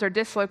arms are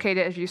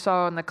dislocated, as you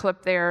saw in the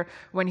clip there,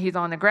 when he's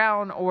on the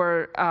ground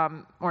or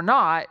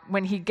not,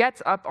 when he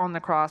gets up on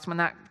the cross, when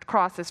that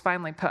cross is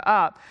finally put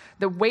up,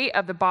 the weight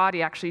of the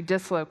body actually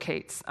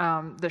dislocates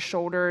the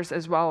shoulders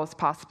as well as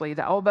possibly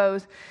the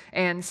elbows,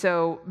 and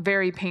so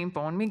very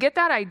painful. And we get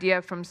that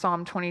idea from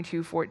Psalm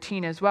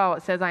 22:14 as well.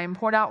 It says, "I am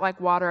poured out like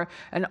water,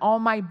 and all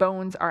my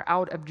bones are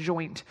out of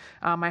joint.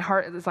 My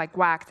heart is like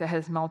wax that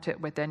has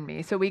melted within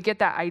me." So we get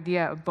that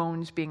idea of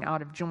bones being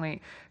out of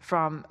joint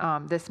from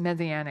this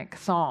messianic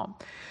psalm.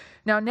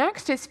 Now,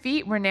 next, his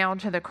feet were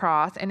nailed to the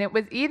cross, and it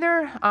was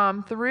either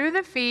through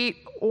the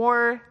feet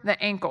or the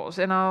ankles.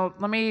 And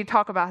let me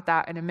talk about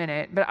that in a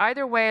minute. But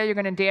either way, you're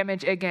going to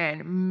damage,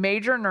 again,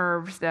 major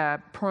nerves,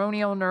 the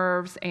peroneal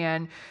nerves,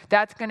 and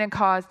that's going to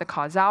cause the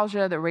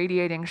causalgia, the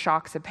radiating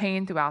shocks of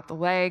pain throughout the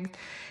legs.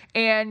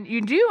 And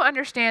you do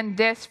understand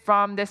this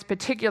from this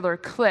particular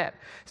clip.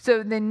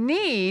 So the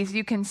knees,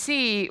 you can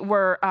see,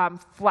 were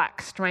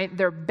flexed, right?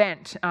 They're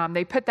bent.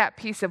 They put that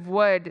piece of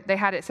wood, they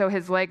had it so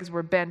his legs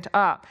were bent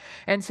up.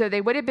 And so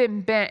they would have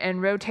been bent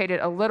and rotated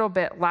a little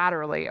bit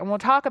laterally. And we'll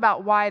talk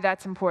about why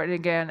that's important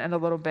again in a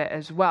little bit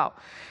as well.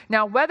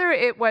 Now, whether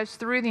it was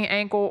through the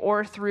ankle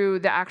or through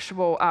the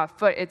actual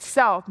foot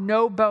itself,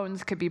 no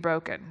bones could be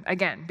broken,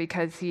 again,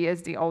 because he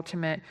is the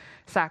ultimate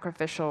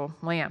sacrificial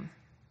lamb.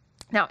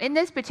 Now, in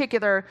this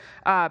particular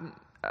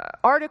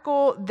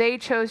article, they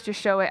chose to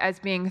show it as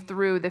being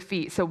through the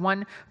feet. So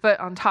one foot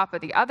on top of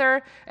the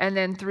other, and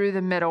then through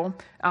the middle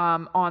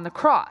on the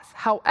cross.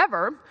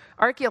 However,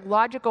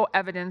 archaeological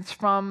evidence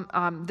from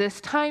this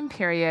time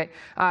period,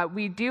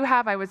 we do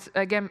have, I was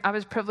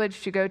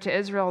privileged to go to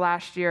Israel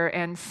last year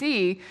and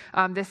see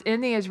this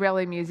in the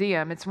Israeli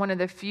Museum. It's one of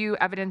the few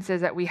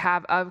evidences that we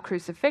have of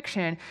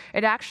crucifixion.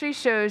 It actually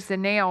shows the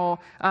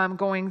nail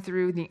going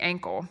through the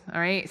ankle,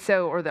 all right?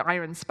 So, or the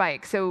iron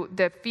spike. So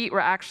the feet were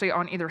actually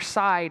on either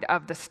side side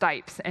of the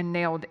stipes and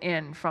nailed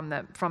in from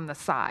the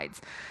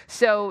sides.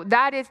 So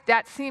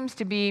that seems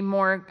to be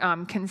more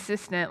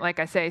consistent, like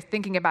I say,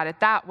 thinking about it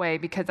that way,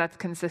 because that's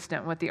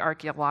consistent with the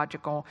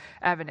archaeological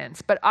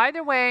evidence. But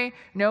either way,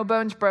 no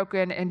bones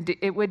broken, and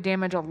it would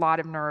damage a lot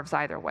of nerves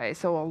either way.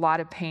 So a lot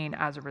of pain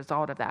as a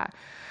result of that.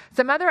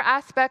 Some other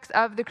aspects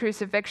of the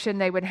crucifixion: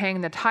 they would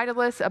hang the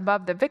titulus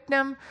above the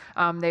victim.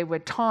 They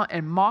would taunt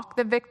and mock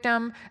the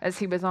victim as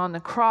he was on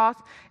the cross.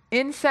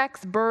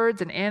 Insects,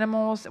 birds, and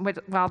animals, which,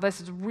 while this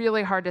is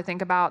really hard to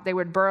think about, they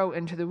would burrow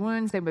into the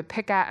wounds, they would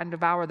pick at and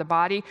devour the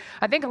body.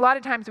 I think a lot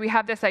of times we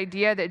have this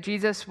idea that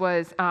Jesus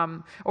was,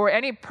 or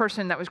any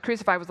person that was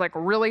crucified was like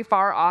really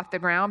far off the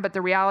ground, but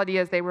the reality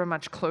is they were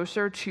much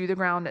closer to the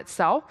ground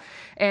itself.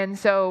 And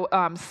so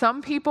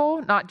some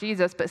people, not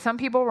Jesus, but some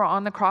people were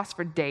on the cross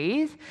for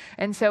days,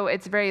 and so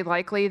it's very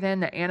likely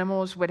then that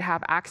animals would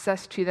have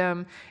access to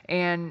them,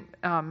 and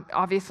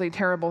obviously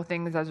terrible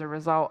things as a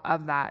result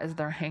of that as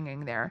they're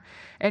hanging there.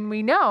 And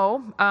we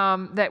know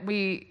that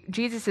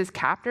Jesus'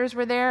 captors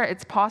were there.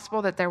 It's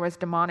possible that there was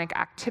demonic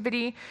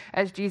activity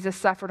as Jesus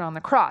suffered on the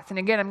cross. And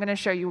again, I'm going to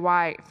show you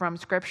why from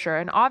Scripture.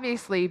 And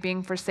obviously,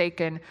 being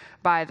forsaken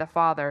by the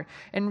Father.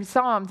 In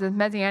Psalms, the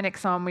Messianic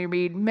Psalm, we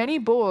read, "Many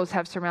bulls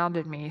have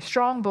surrounded me.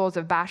 Strong bulls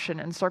of Bashan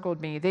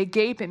encircled me. They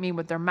gape at me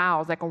with their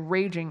mouths like a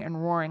raging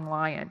and roaring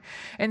lion."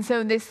 And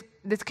so this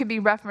could be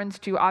reference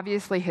to,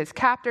 obviously, his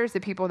captors, the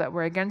people that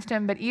were against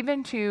him, but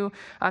even to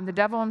the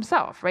devil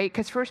himself, right?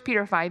 Because 1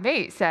 Peter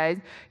 5:8 says,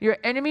 "Your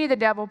enemy, the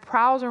devil,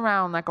 prowls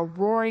around like a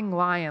roaring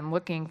lion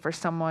looking for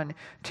someone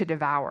to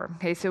devour."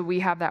 Okay, so we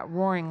have that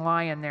roaring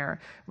lion there,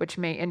 which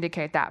may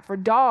indicate that. "For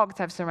dogs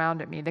have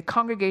surrounded me. The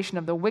congregation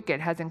of the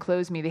wicked has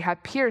enclosed me. They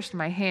have pierced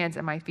my hands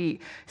and my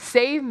feet.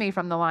 Save me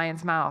from the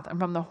lion's mouth and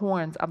from the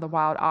horns of the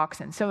wild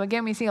oxen." So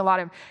again, we see a lot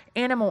of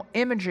animal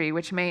imagery,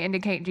 which may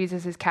indicate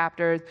Jesus'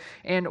 captors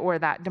and or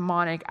that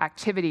demonic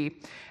activity.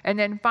 And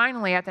then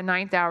finally, at the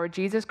 9th hour,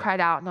 Jesus cried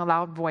out in a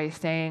loud voice,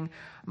 saying,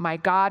 my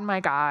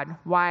God,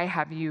 why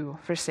have you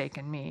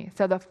forsaken me?"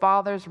 So the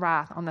Father's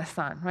wrath on the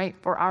Son, right,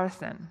 for our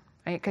sin,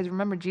 right? Because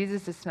remember,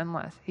 Jesus is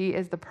sinless. He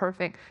is the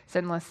perfect,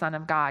 sinless Son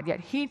of God, yet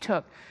he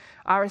took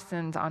our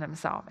sins on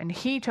himself, and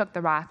he took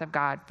the wrath of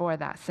God for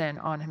that sin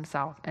on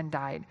himself and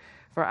died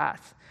for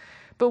us.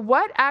 But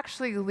what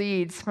actually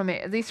leads,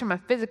 at least from a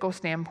physical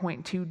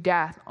standpoint, to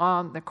death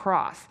on the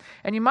cross?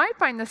 And you might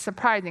find this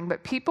surprising,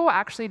 but people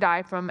actually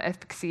die from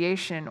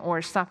asphyxiation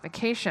or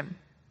suffocation.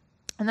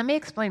 And let me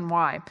explain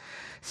why.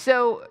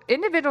 So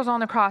individuals on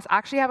the cross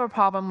actually have a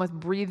problem with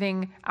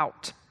breathing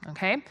out.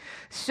 Okay,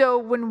 so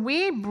when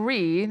we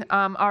breathe,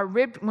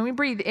 when we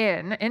breathe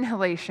in,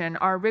 inhalation,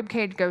 our rib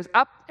cage goes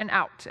up and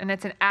out, and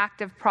it's an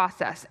active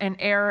process, and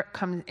air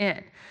comes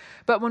in.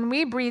 But when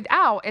we breathe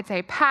out, it's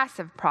a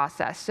passive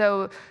process.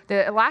 So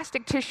the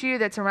elastic tissue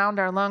that's around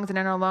our lungs and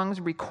in our lungs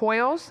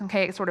recoils,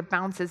 okay, it sort of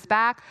bounces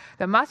back,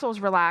 the muscles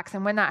relax,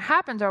 and when that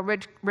happens, our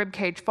rib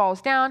cage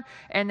falls down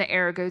and the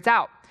air goes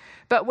out.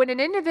 But when an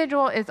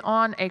individual is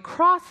on a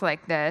cross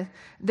like this,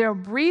 their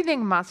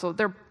breathing muscle,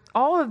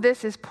 all of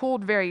this is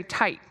pulled very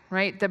tight,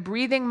 right? The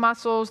breathing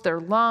muscles, their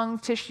lung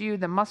tissue,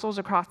 the muscles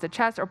across the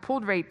chest are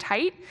pulled very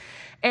tight.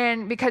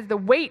 And because the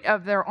weight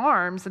of their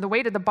arms, the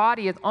weight of the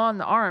body is on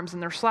the arms,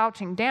 and they're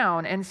slouching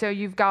down. And so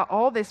you've got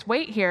all this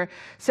weight here.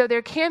 So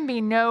there can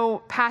be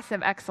no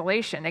passive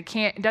exhalation.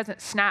 It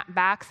doesn't snap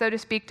back, so to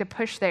speak, to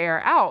push the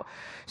air out.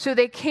 So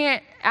they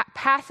can't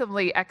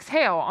passively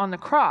exhale on the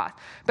cross.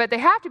 But they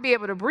have to be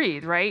able to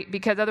breathe, right?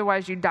 Because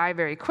otherwise you die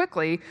very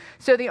quickly.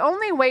 So the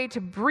only way to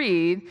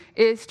breathe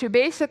is to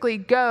basically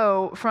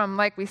go from,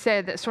 like we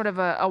said, sort of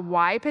a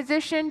Y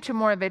position to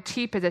more of a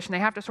T position. They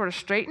have to sort of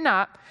straighten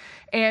up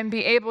and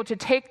be able to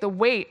take the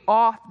weight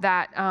off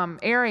that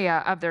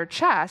area of their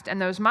chest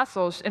and those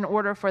muscles in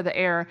order for the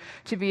air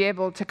to be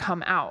able to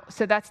come out.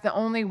 So that's the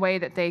only way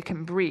that they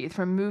can breathe,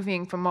 from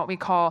moving from what we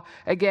call,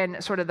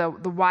 again, sort of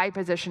the Y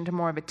position to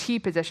more of a T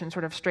position,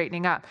 sort of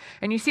straightening up.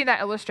 And you see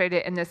that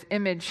illustrated in this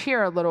image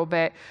here a little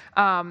bit.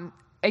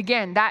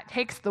 Again, that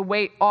takes the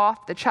weight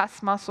off the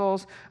chest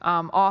muscles,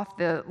 off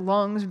the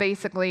lungs,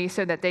 basically,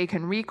 so that they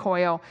can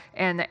recoil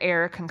and the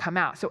air can come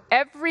out. So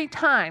every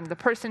time the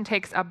person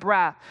takes a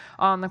breath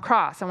on the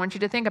cross, I want you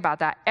to think about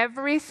that.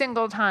 Every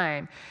single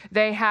time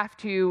they have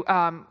to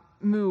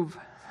move.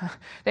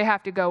 They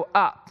have to go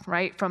up,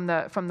 right, from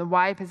the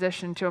Y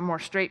position to a more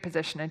straight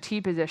position, a T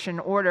position, in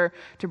order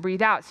to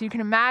breathe out. So you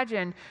can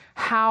imagine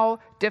how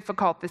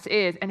difficult this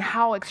is and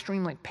how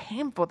extremely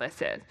painful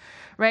this is,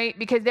 right?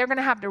 Because they're going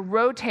to have to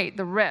rotate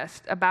the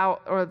wrist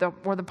about, or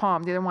the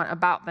palms, either one,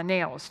 about the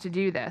nails to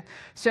do this.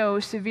 So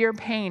severe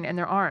pain in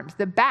their arms.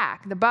 The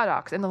back, the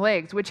buttocks, and the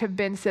legs, which have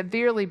been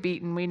severely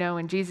beaten, we know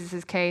in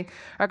Jesus' case,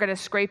 are going to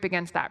scrape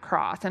against that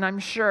cross. And I'm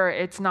sure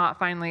it's not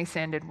finely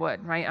sanded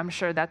wood, right? I'm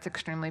sure that's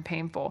extremely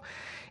painful.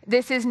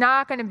 This is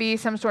not going to be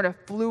some sort of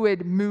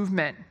fluid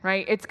movement,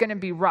 right? It's going to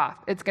be rough.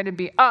 It's going to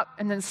be up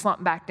and then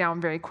slump back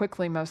down very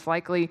quickly, most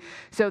likely.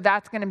 So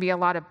that's going to be a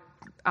lot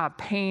of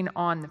pain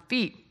on the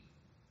feet.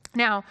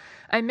 Now,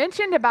 I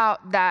mentioned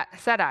about that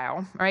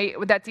sedile, right?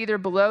 That's either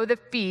below the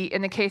feet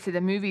in the case of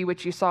the movie,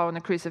 which you saw in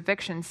the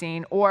crucifixion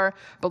scene, or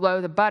below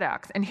the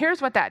buttocks. And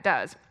here's what that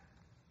does.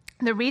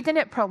 The reason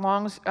it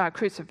prolongs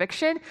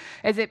crucifixion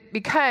is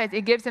because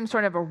it gives them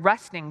sort of a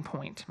resting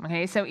point,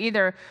 okay? So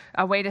either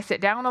a way to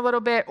sit down a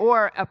little bit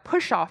or a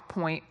push-off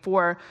point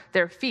for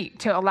their feet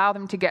to allow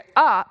them to get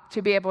up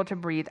to be able to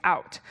breathe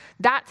out.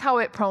 That's how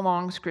it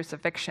prolongs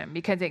crucifixion,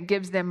 because it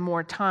gives them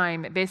more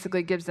time. It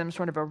basically gives them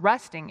sort of a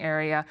resting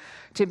area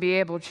to be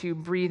able to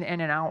breathe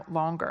in and out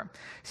longer.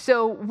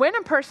 So when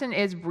a person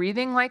is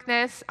breathing like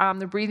this,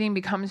 the breathing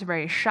becomes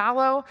very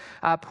shallow.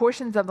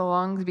 Portions of the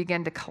lungs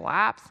begin to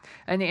collapse,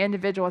 and the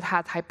individual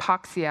has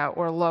hypoxia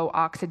or low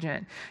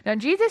oxygen. Now,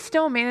 Jesus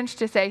still managed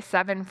to say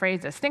 7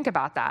 phrases. Think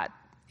about that.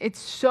 It's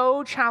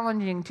so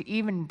challenging to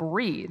even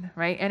breathe,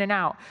 right, in and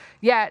out.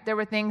 Yet there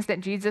were things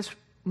that Jesus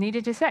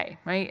needed to say,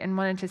 right, and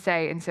wanted to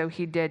say, and so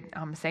he did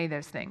say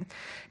those things.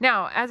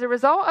 Now, as a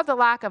result of the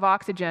lack of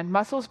oxygen,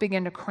 muscles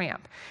begin to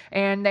cramp,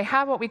 and they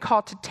have what we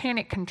call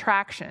tetanic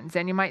contractions,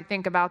 and you might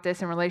think about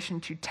this in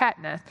relation to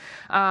tetanus,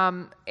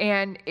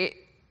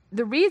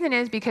 the reason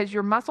is because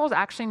your muscles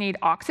actually need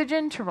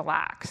oxygen to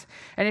relax.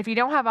 And if you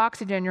don't have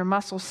oxygen, your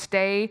muscles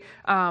stay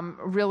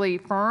really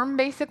firm,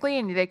 basically,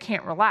 and they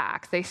can't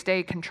relax. They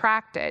stay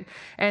contracted.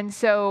 And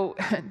so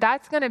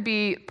that's going to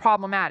be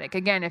problematic,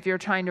 again, if you're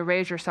trying to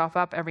raise yourself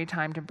up every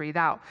time to breathe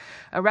out.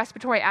 A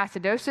respiratory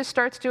acidosis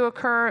starts to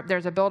occur.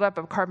 There's a buildup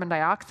of carbon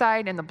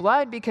dioxide in the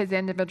blood because the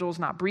individual's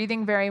not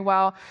breathing very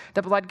well.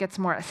 The blood gets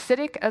more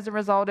acidic as a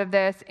result of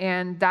this,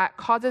 and that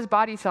causes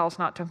body cells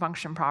not to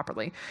function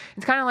properly.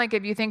 It's kind of like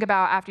if you think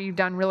about after you've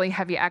done really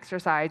heavy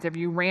exercise, if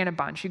you ran a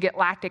bunch, you get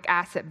lactic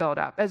acid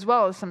buildup as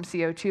well as some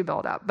CO2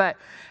 buildup. But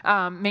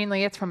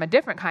mainly it's from a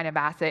different kind of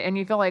acid, and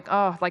you feel like,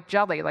 oh, like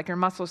jelly, like your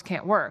muscles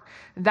can't work.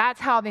 That's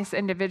how this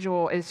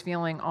individual is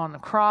feeling on the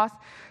cross.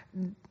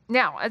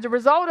 Now, as a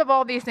result of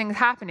all these things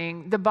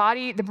happening, the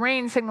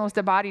brain signals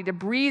the body to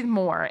breathe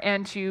more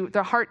and to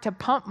the heart to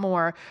pump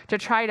more to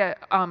try to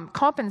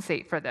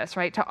compensate for this,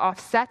 right, to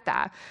offset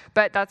that.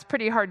 But that's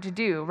pretty hard to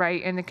do,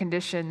 right, in the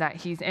condition that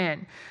he's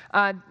in.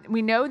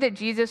 We know that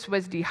Jesus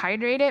was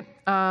dehydrated,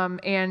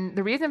 and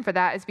the reason for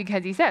that is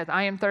because he says,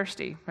 I am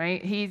thirsty,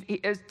 right?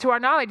 To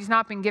our knowledge, he's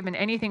not been given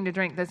anything to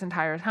drink this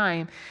entire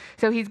time.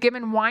 So he's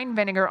given wine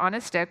vinegar on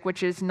a stick,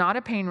 which is not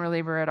a pain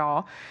reliever at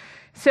all.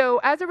 So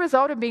as a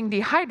result of being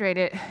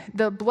dehydrated,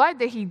 the blood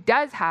that he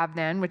does have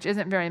then, which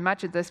isn't very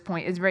much at this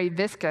point, is very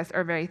viscous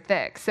or very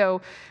thick.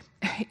 So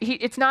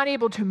it's not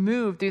able to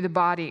move through the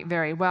body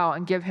very well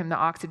and give him the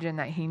oxygen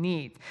that he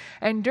needs.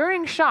 And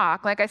during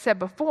shock, like I said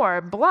before,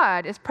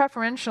 blood is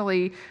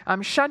preferentially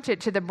shunted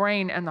to the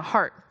brain and the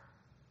heart.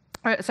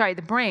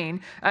 The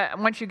brain,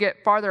 once you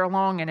get farther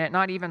along in it,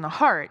 not even the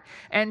heart.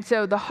 And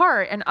so the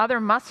heart and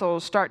other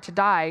muscles start to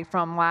die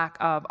from lack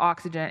of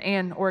oxygen,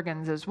 and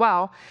organs as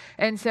well.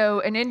 And so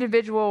an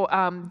individual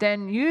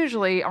then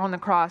usually on the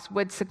cross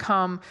would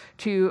succumb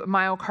to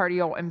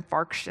myocardial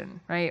infarction,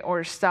 right,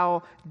 or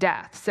cell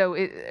death. So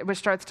it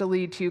starts to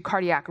lead to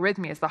cardiac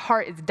arrhythmias. The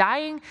heart is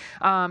dying,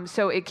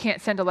 so it can't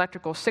send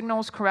electrical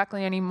signals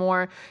correctly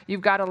anymore.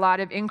 You've got a lot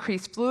of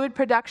increased fluid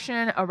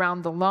production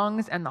around the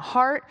lungs and the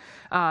heart,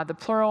 the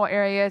pleural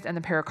areas and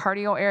the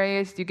pericardial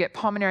areas. You get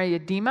pulmonary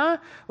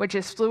edema, which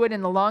is fluid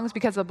in the lungs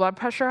because the blood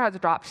pressure has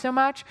dropped so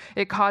much.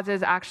 It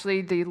causes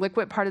actually the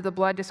liquid part of the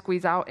blood to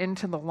squeeze out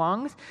into the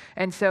lungs.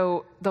 And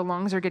so the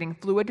lungs are getting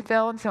fluid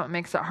filled, so it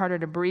makes it harder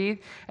to breathe.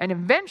 And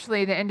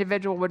eventually the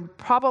individual would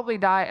probably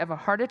die of a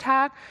heart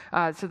attack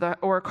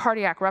or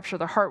cardiac rupture.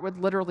 The heart would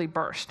literally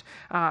burst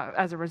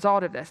as a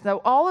result of this.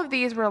 So all of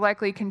these were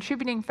likely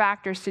contributing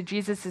factors to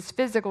Jesus'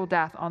 physical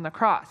death on the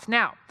cross.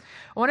 Now,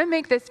 I want to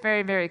make this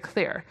very, very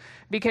clear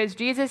because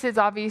Jesus is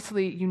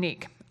obviously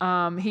unique.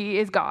 He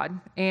is God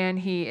and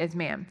he is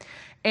man.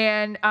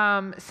 And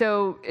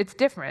so it's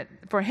different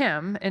for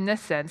him in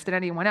this sense than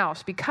anyone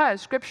else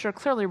because Scripture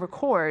clearly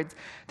records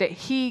that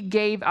he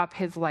gave up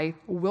his life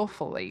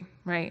willfully,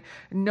 right?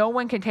 No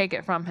one can take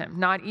it from him,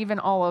 not even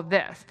all of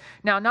this.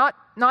 Now,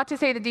 not to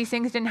say that these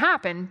things didn't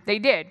happen. They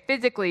did.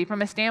 Physically,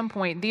 from a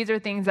standpoint, these are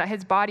things that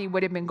his body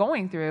would have been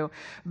going through,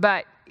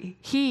 but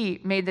he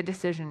made the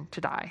decision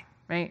to die.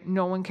 Right?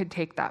 No one could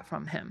take that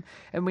from him.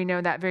 And we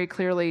know that very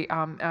clearly.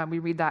 We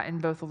read that in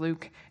both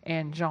Luke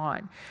and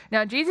John.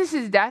 Now,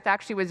 Jesus' death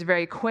actually was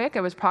very quick.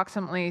 It was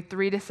approximately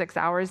 3 to 6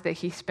 hours that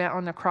he spent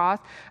on the cross.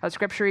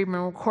 Scripture even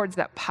records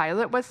that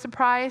Pilate was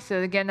surprised.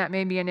 So again, that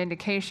may be an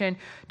indication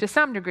to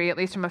some degree, at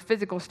least from a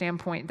physical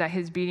standpoint, that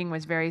his beating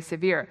was very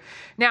severe.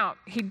 Now,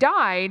 he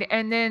died,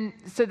 and then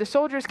so the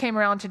soldiers came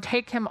around to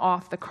take him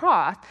off the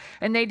cross,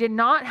 and they did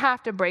not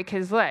have to break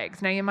his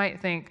legs. Now, you might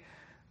think,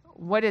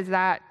 what is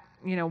that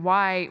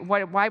why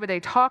would they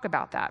talk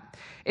about that?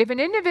 If an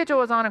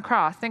individual is on a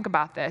cross, think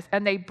about this,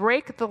 and they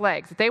break the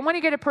legs. If they want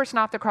to get a person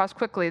off the cross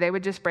quickly, they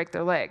would just break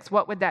their legs.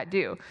 What would that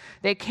do?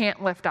 They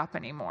can't lift up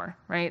anymore,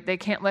 right? They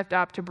can't lift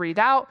up to breathe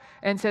out,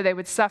 and so they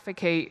would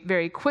suffocate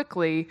very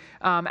quickly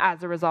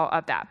as a result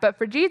of that. But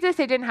for Jesus,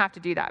 they didn't have to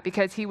do that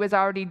because he was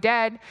already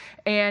dead.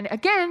 And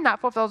again,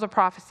 that fulfills a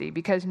prophecy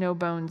because no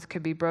bones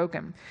could be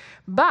broken.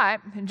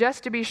 But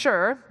just to be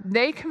sure,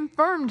 they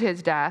confirmed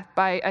his death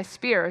by a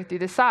spear through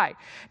the side.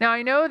 Now,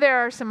 I know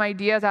there are some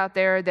ideas out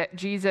there that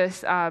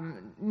Jesus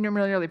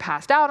really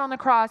passed out on the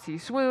cross. He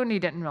swooned. He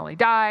didn't really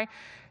die.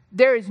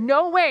 There is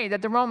no way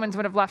that the Romans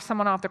would have left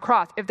someone off the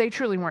cross if they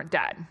truly weren't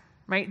dead,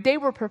 right? They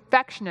were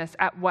perfectionists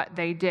at what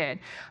they did.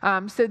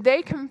 So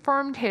they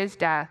confirmed his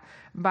death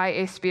by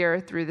a spear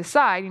through the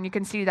side, and you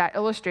can see that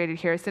illustrated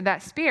here. So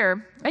that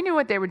spear, I knew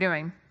what they were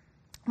doing,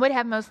 would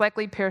have most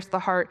likely pierced the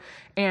heart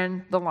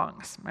and the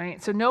lungs,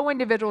 right? So no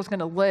individual is going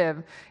to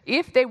live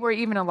if they were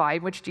even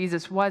alive, which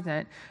Jesus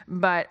wasn't,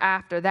 but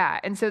after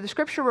that. And so the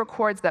scripture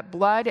records that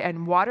blood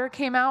and water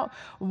came out,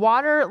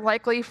 water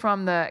likely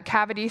from the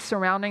cavities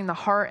surrounding the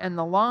heart and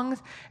the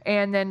lungs,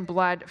 and then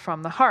blood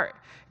from the heart.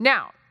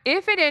 Now,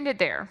 if it ended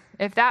there,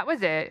 if that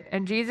was it,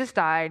 and Jesus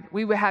died,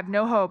 we would have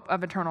no hope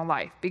of eternal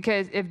life.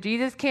 Because if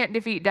Jesus can't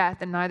defeat death,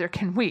 then neither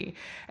can we.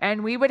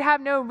 And we would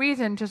have no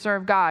reason to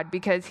serve God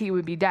because he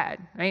would be dead.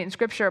 Right? In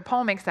Scripture,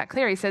 Paul makes that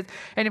clear. He says,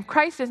 and if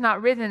Christ is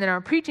not risen, then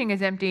our preaching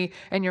is empty,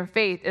 and your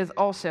faith is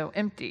also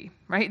empty.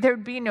 Right?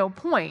 There'd be no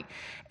point.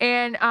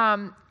 And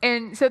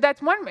so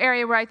that's one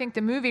area where I think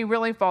the movie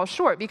really falls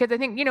short. Because I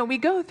think, we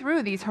go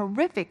through these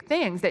horrific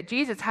things that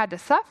Jesus had to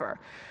suffer.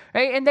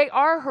 Right? And they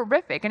are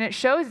horrific, and it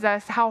shows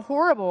us how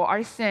horrible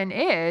our sin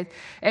is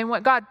and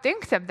what God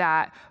thinks of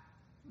that.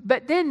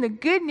 But then the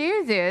good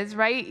news is,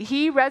 right,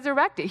 he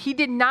resurrected. He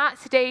did not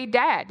stay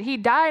dead. He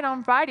died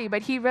on Friday,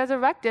 but he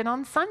resurrected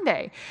on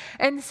Sunday.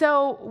 And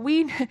so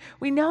we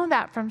know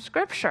that from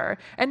Scripture.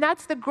 And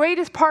that's the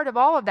greatest part of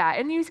all of that.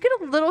 And you get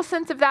a little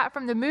sense of that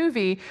from the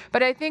movie,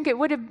 but I think it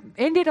would have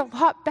ended a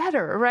lot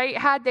better, right,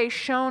 had they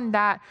shown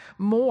that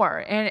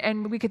more.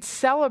 And we could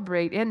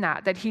celebrate in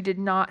that he did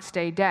not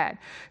stay dead.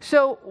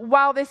 So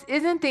while this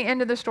isn't the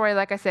end of the story,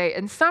 like I say,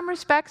 in some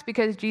respects,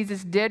 because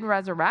Jesus did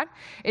resurrect,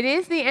 it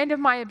is the end of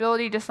my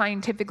ability to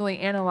scientifically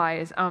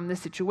analyze the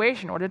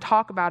situation or to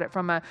talk about it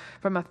from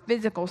a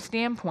physical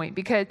standpoint,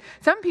 because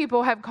some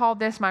people have called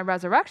this my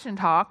resurrection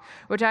talk,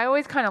 which I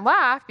always kind of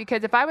laugh,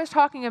 because if I was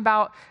talking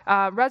about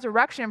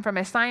resurrection from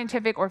a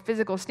scientific or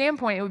physical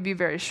standpoint, it would be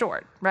very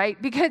short, right?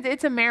 Because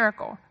it's a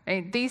miracle.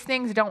 Right? These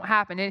things don't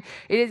happen. It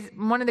is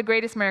one of the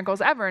greatest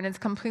miracles ever, and it's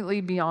completely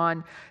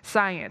beyond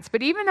science.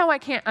 But even though I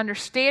can't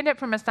understand it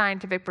from a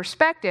scientific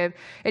perspective,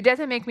 it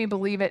doesn't make me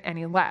believe it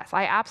any less.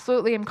 I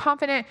absolutely am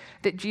confident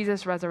that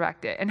Jesus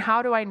resurrected. And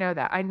how do I know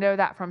that? I know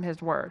that from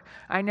his word.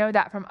 I know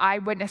that from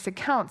eyewitness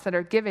accounts that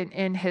are given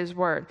in his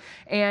word.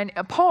 And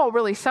Paul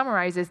really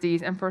summarizes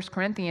these in 1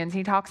 Corinthians.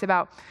 He talks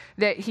about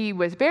that he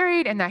was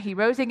buried and that he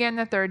rose again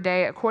the third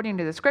day according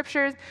to the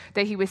scriptures,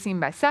 that he was seen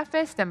by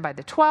Cephas, then by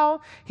the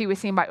 12. He was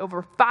seen by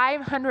over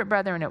 500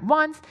 brethren at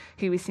once.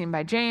 He was seen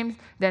by James,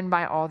 then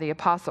by all the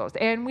apostles.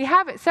 And we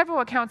have several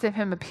accounts of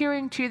him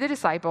appearing to the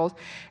disciples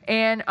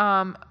and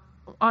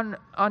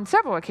on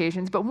several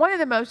occasions, but one of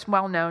the most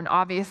well-known,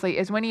 obviously,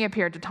 is when he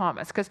appeared to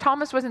Thomas, because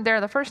Thomas wasn't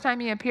there the first time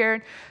he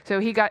appeared, so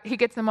he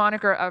gets the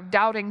moniker of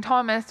Doubting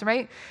Thomas,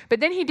 right? But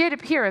then he did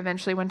appear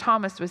eventually when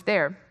Thomas was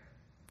there.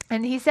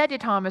 And he said to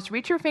Thomas,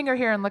 reach your finger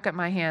here and look at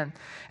my hand,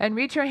 and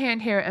reach your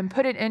hand here and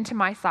put it into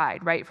my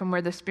side, right from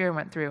where the spear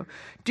went through.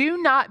 Do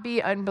not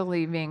be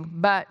unbelieving,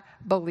 but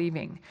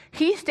believing.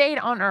 He stayed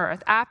on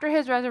earth after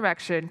his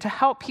resurrection to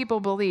help people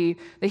believe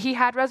that he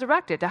had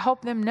resurrected, to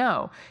help them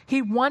know.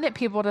 He wanted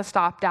people to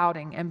stop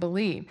doubting and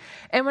believe.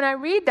 And when I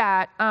read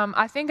that,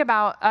 I think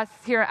about us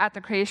here at the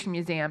Creation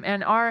Museum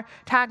and our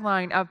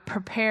tagline of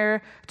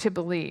prepare to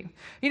believe.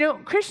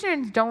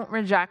 Christians don't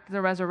reject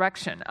the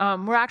resurrection.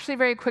 We're actually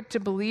very quick to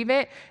believe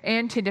it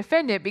and to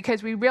defend it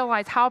because we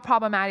realize how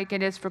problematic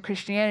it is for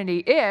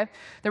Christianity if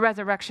the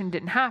resurrection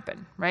didn't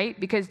happen, right?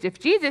 Because if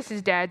Jesus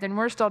is dead, then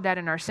we're still dead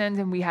in our sins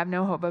and we have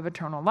no hope of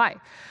eternal life.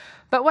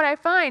 But what I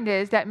find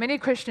is that many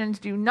Christians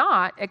do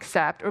not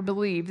accept or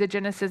believe the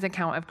Genesis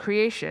account of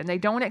creation. They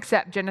don't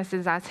accept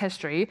Genesis as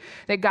history,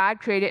 that God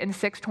created in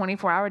 6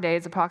 24-hour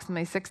days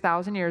approximately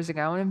 6,000 years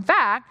ago. And in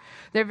fact,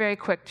 they're very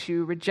quick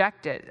to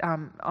reject it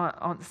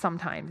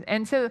sometimes.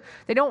 And so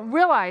they don't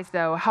realize,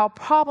 though, how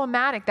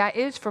problematic that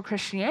is for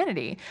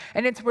Christianity.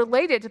 And it's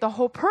related to the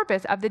whole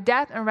purpose of the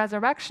death and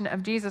resurrection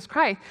of Jesus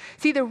Christ.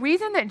 See, the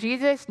reason that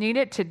Jesus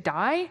needed to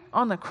die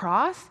on the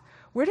cross,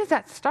 where does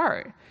that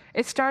start?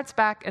 It starts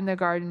back in the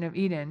Garden of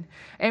Eden.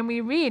 And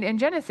we read in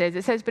Genesis,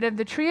 it says, "But of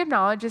the tree of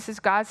knowledge," this is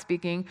God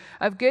speaking,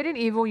 "of good and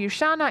evil you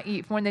shall not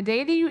eat, for in the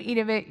day that you eat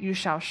of it, you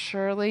shall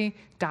surely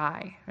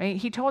die." Right?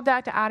 He told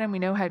that to Adam. We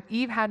know how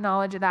Eve had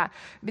knowledge of that.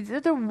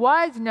 But there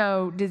was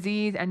no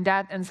disease and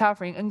death and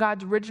suffering in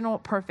God's original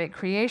perfect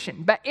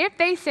creation. But if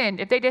they sinned,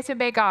 if they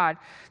disobeyed God,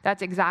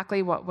 that's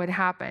exactly what would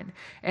happen.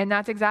 And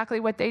that's exactly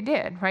what they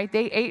did, right?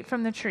 They ate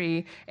from the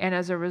tree, and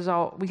as a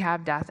result, we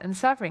have death and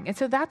suffering. And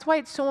so that's why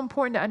it's so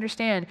important to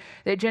understand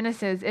that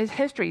Genesis is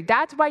history.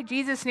 That's why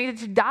Jesus needed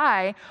to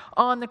die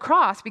on the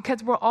cross,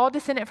 because we're all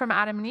descendant from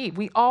Adam and Eve.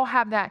 We all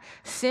have that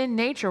sin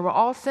nature. We're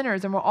all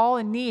sinners, and we're all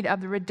in need of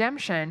the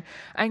redemption.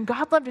 And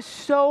God loved us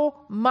so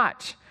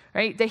much,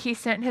 right, that he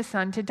sent his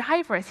son to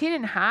die for us. He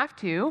didn't have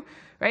to,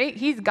 right?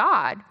 He's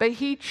God, but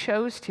he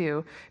chose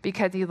to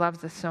because he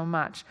loves us so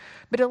much.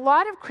 But a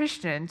lot of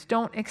Christians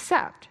don't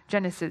accept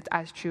Genesis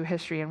as true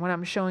history and what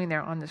I'm showing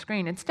there on the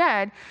screen.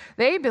 Instead,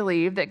 they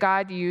believe that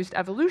God used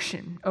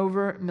evolution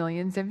over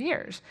millions of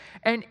years.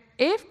 And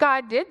if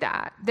God did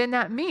that, then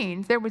that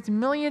means there was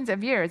millions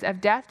of years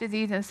of death,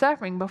 disease, and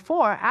suffering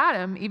before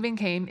Adam even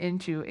came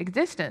into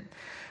existence.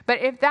 But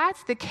if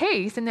that's the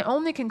case, then the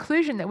only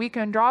conclusion that we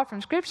can draw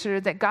from Scripture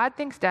is that God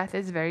thinks death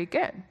is very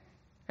good,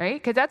 right?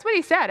 Because that's what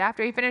he said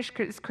after he finished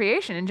his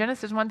creation. In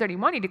Genesis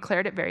 1:31, he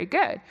declared it very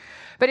good.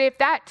 But if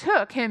that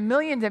took him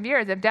millions of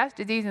years of death,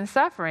 disease, and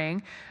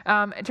suffering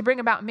to bring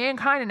about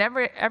mankind and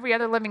every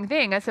other living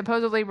thing, as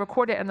supposedly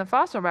recorded in the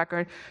fossil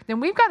record, then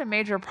we've got a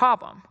major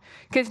problem.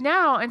 Because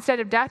now, instead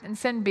of death and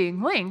sin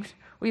being linked,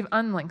 we've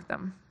unlinked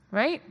them,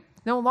 right?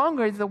 No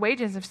longer is the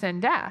wages of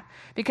sin death.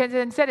 Because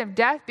instead of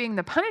death being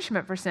the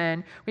punishment for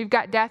sin, we've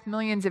got death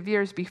millions of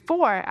years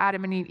before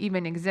Adam and Eve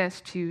even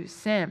exist to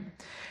sin.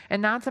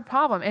 And that's a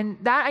problem. And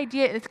that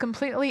idea is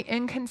completely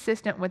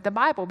inconsistent with the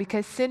Bible,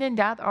 because sin and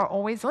death are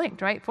always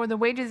linked, right? For the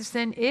wages of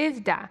sin is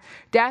death.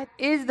 Death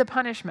is the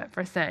punishment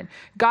for sin.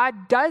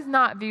 God does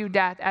not view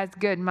death as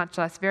good, much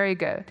less very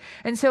good.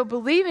 And so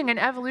believing in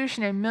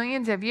evolution in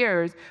millions of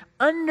years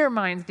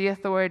undermines the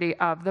authority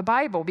of the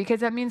Bible, because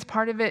that means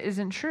part of it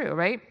isn't true,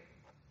 right?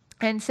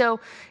 And so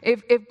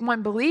if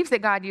one believes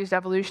that God used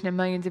evolution in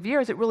millions of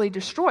years, it really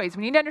destroys.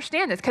 We need to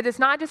understand this, because it's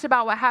not just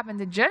about what happened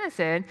to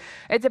Genesis,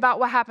 it's about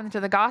what happens to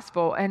the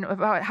gospel and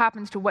about what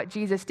happens to what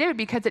Jesus did,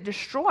 because it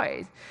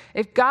destroys.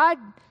 If God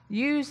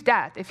used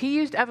death, if he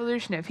used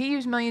evolution, if he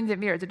used millions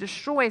of years, it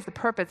destroys the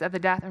purpose of the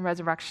death and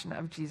resurrection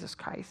of Jesus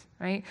Christ,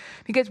 right?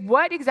 Because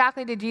what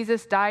exactly did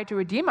Jesus die to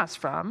redeem us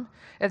from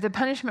if the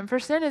punishment for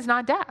sin is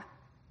not death,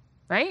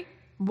 right?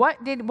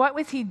 What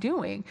was he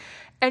doing?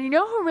 And you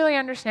know who really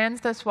understands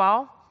this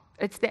well?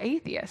 It's the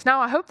atheist. Now,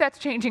 I hope that's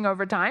changing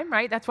over time,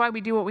 right? That's why we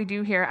do what we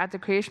do here at the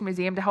Creation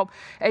Museum, to help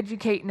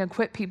educate and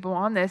equip people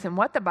on this and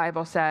what the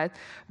Bible says.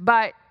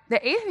 But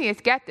the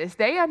atheists get this.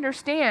 They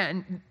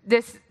understand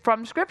this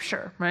from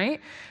Scripture, right?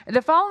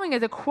 The following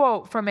is a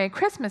quote from a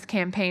Christmas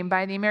campaign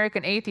by the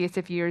American Atheists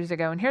a few years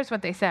ago, and here's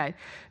what they said.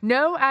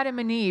 "No Adam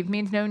and Eve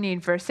means no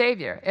need for a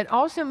Savior. It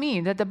also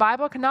means that the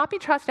Bible cannot be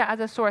trusted as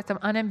a source of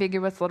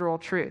unambiguous literal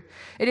truth.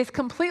 It is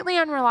completely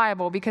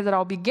unreliable because it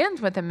all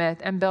begins with a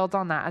myth and builds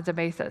on that as a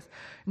basis.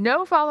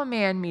 No fallen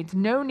man means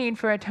no need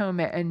for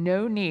atonement and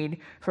no need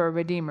for a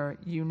Redeemer.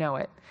 You know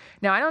it."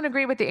 Now, I don't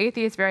agree with the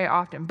atheists very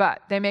often,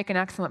 but they make an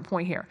excellent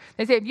point here.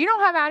 They say, if you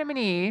don't have Adam and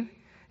Eve,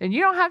 and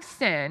you don't have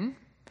sin,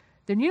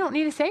 then you don't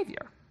need a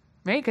Savior,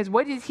 right? Because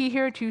what is he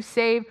here to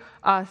save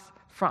us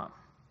from,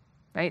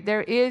 right?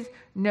 There is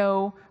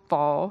no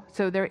fall,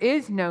 so there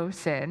is no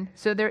sin,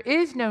 so there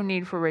is no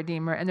need for a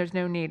Redeemer, and there's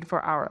no need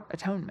for our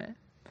atonement.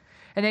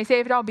 And they say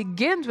if it all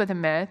begins with a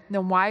myth,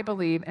 then why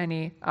believe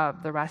any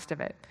of the rest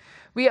of it?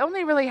 We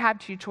only really have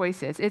two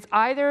choices. It's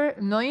either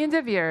millions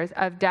of years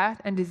of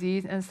death and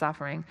disease and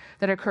suffering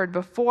that occurred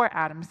before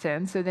Adam's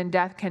sin, so then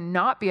death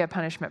cannot be a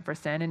punishment for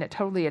sin, and it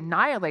totally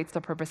annihilates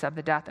the purpose of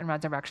the death and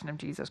resurrection of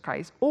Jesus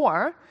Christ.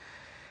 Or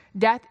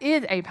death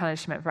is a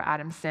punishment for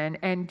Adam's sin,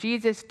 and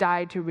Jesus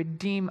died to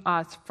redeem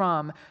us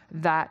from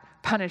that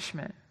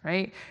punishment,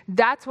 right?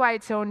 That's why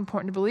it's so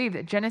important to believe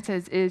that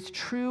Genesis is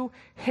true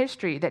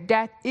history, that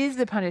death is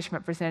the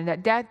punishment for sin,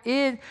 that death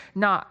is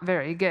not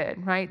very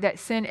good, right? That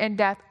sin and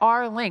death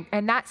are linked,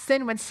 and that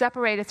sin would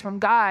separate us from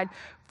God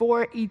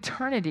for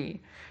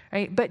eternity,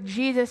 right? But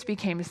Jesus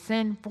became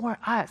sin for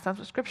us. That's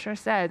what Scripture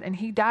says. And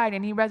he died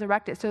and he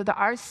resurrected so that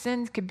our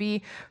sins could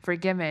be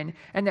forgiven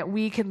and that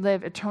we could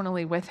live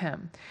eternally with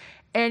him.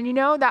 And you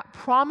know, that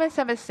promise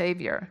of a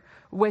Savior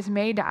was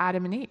made to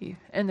Adam and Eve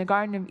in the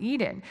Garden of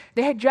Eden.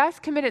 They had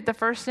just committed the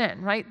first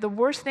sin, right? The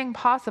worst thing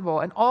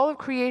possible, and all of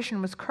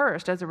creation was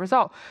cursed as a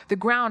result. The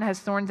ground has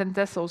thorns and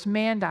thistles,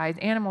 man dies,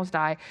 animals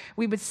die.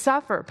 We would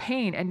suffer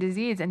pain and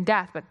disease and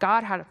death, but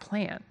God had a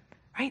plan,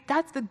 right?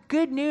 That's the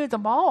good news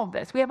of all of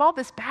this. We have all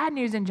this bad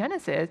news in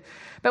Genesis,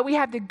 but we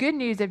have the good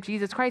news of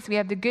Jesus Christ. We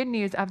have the good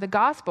news of the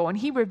gospel, and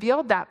he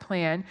revealed that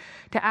plan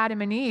to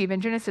Adam and Eve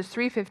in Genesis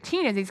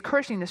 3:15 as he's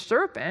cursing the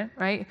serpent,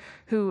 right,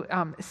 who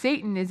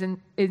Satan is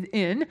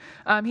in.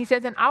 He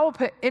says, and I will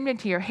put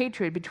enmity or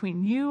hatred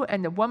between you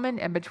and the woman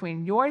and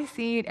between your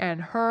seed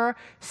and her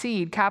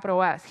seed,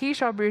 capital S. He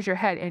shall bruise your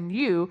head and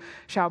you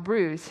shall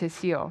bruise his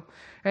heel,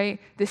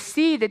 right? The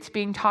seed that's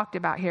being talked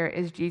about here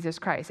is Jesus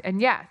Christ.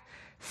 And yes,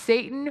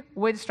 Satan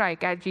would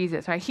strike at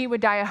Jesus, right? He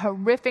would die a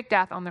horrific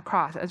death on the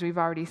cross, as we've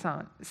already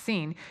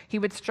seen. He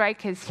would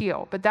strike his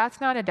heel, but that's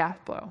not a death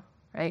blow,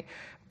 right?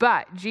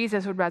 But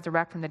Jesus would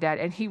resurrect from the dead,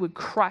 and he would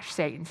crush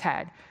Satan's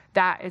head.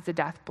 That is a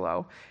death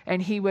blow,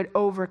 and he would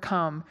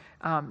overcome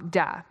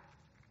death.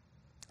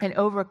 And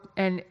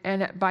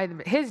by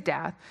his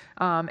death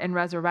and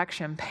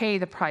resurrection, pay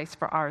the price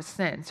for our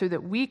sin so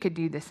that we could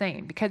do the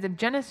same. Because of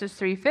Genesis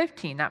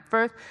 3:15, that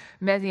first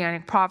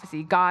messianic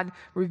prophecy, God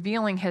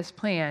revealing his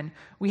plan,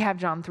 we have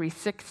John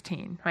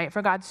 3:16, right?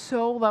 For God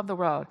so loved the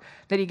world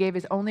that he gave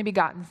his only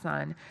begotten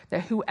Son,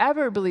 that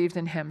whoever believes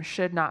in him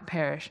should not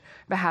perish,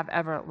 but have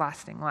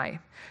everlasting life.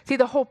 See,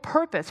 the whole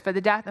purpose for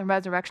the death and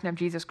resurrection of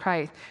Jesus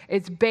Christ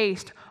is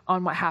based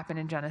on what happened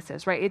in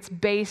Genesis, right? It's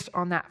based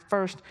on that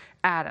first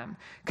Adam.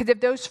 Because if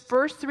those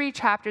first 3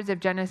 chapters of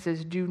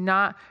Genesis do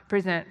not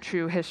present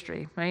true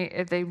history, right?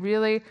 If they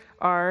really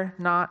are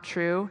not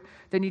true,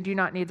 then you do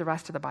not need the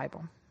rest of the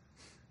Bible.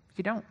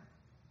 You don't.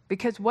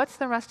 Because what's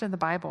the rest of the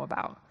Bible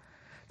about?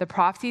 The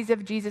prophecies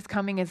of Jesus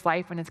coming, his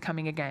life, and his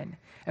coming again.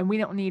 And we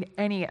don't need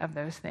any of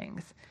those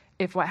things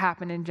if what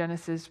happened in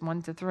Genesis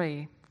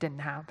 1-3 didn't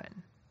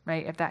happen.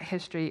 Right? If that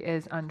history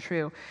is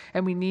untrue.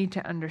 And we need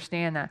to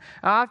understand that.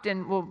 I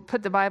often will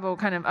put the Bible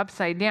kind of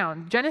upside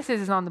down.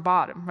 Genesis is on the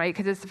bottom, right?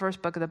 Because it's the first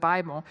book of the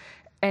Bible.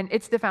 And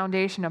it's the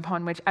foundation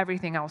upon which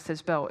everything else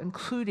is built,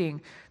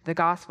 including the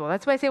gospel.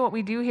 That's why I say what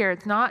we do here,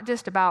 it's not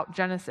just about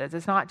Genesis.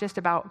 It's not just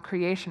about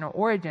creation or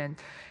origin.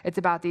 It's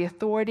about the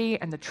authority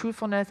and the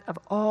truthfulness of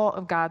all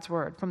of God's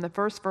word, from the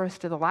first verse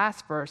to the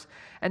last verse,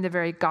 and the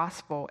very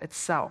gospel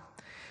itself.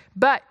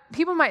 But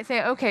people might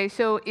say, okay,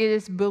 so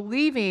is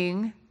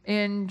believing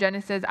in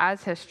Genesis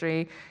as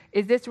history,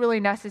 is this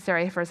really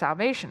necessary for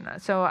salvation?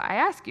 So I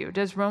ask you,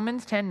 does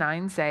Romans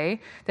 10:9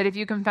 say that if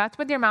you confess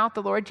with your mouth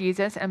the Lord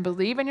Jesus and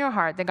believe in your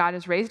heart that God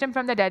has raised him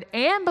from the dead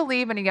and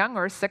believe in a young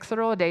earth 6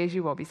 literal days,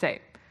 you will be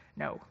saved?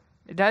 No,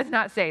 it does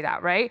not say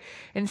that, right?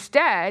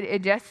 Instead,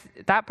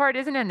 that part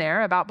isn't in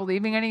there about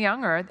believing in a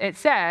young earth. It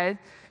says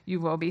you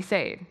will be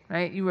saved,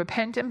 right? You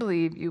repent and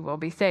believe, you will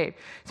be saved.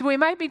 So we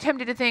might be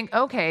tempted to think,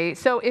 okay,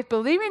 so if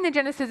believing the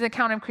Genesis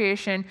account of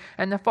creation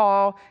and the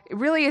fall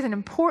really isn't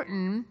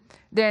important,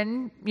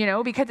 then,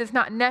 because it's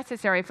not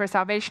necessary for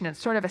salvation,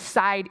 it's sort of a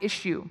side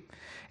issue.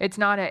 It's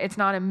not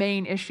a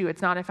main issue.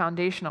 It's not a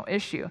foundational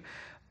issue.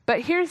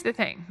 But here's the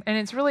thing, and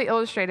it's really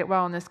illustrated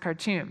well in this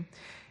cartoon.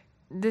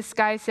 This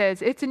guy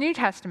says, it's the New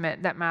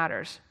Testament that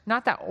matters,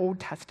 not that Old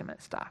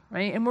Testament stuff,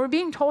 right? And we're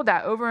being told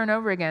that over and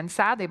over again,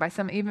 sadly, by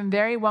some even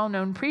very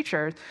well-known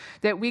preachers,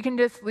 that we can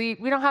just we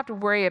don't have to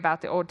worry about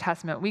the Old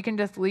Testament. We can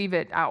just leave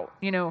it out.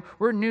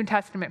 We're New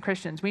Testament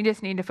Christians. We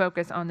just need to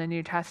focus on the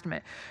New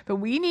Testament. But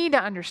we need to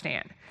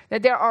understand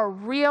that there are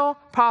real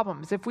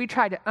problems if we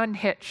try to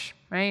unhitch,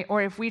 right?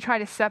 Or if we try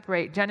to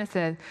separate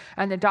Genesis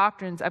and the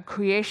doctrines of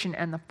creation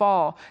and the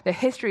fall, the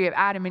history of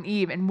Adam and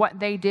Eve and what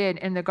they did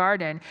in the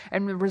garden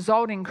and the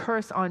resulting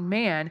curse on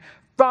man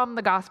from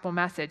the gospel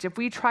message. If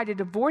we try to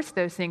divorce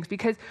those things,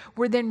 because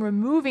we're then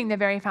removing the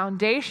very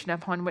foundation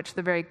upon which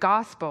the very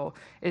gospel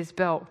is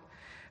built.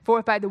 For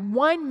if by the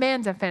one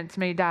man's offense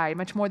many died,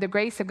 much more the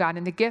grace of God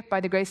and the gift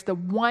by the grace of the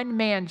one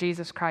man,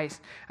 Jesus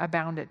Christ,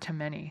 abounded to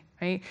many.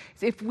 Right?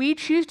 So if we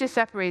choose to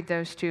separate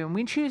those two and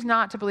we choose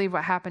not to believe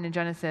what happened in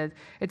Genesis,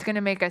 it's going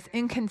to make us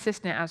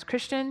inconsistent as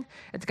Christians,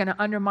 it's going to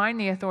undermine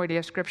the authority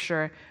of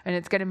Scripture, and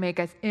it's going to make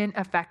us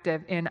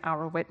ineffective in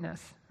our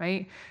witness.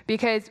 Right?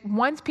 Because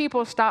once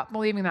people stop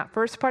believing that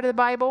first part of the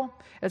Bible,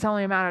 it's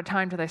only a matter of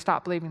time till they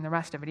stop believing the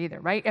rest of it either,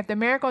 right? If the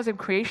miracles of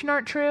creation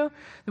aren't true,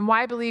 then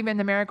why believe in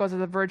the miracles of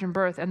the virgin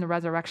birth and the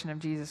resurrection of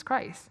Jesus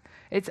Christ?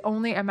 It's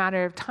only a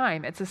matter of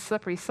time. It's a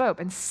slippery slope.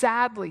 And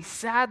sadly,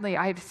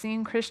 I've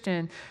seen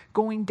Christians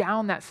going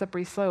down that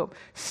slippery slope.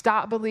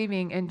 Stop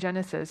believing in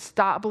Genesis.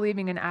 Stop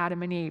believing in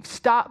Adam and Eve.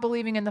 Stop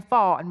believing in the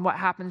fall and what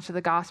happens to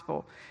the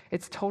gospel.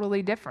 It's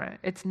totally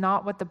different. It's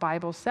not what the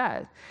Bible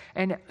says.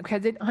 And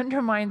because it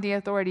undermines the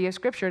authority of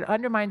Scripture, it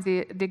undermines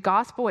the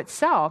gospel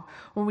itself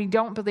when we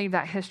don't believe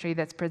that history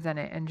that's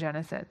presented in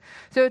Genesis.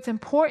 So it's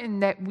important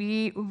that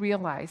we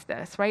realize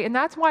this, right? And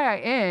that's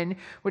why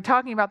we're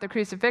talking about the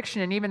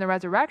crucifixion and even the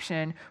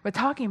resurrection, we're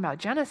talking about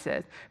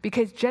Genesis,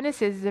 because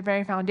Genesis is the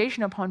very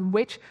foundation upon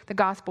which the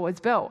gospel is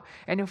built.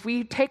 And if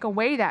we take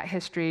away that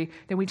history,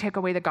 then we take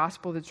away the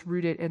gospel that's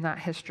rooted in that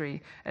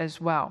history as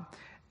well.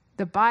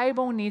 The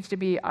Bible needs to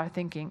be our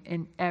thinking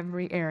in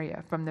every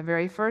area, from the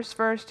very first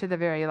verse to the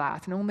very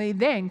last. And only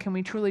then can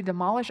we truly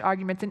demolish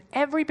arguments and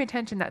every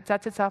pretension that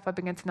sets itself up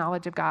against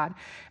knowledge of God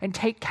and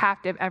take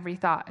captive every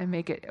thought and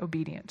make it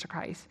obedient to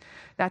Christ.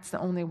 That's the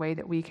only way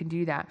that we can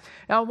do that.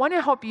 Now, I want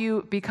to help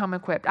you become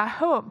equipped. I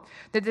hope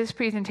that this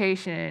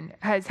presentation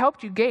has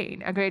helped you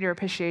gain a greater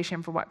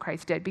appreciation for what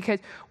Christ did, because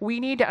we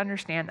need to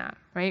understand that,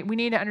 right? We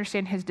need to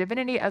understand his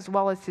divinity as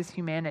well as his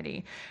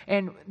humanity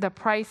and the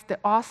price, the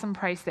awesome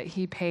price that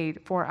he paid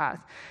for us.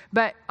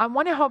 But I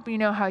want to help you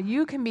know how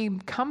you can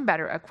become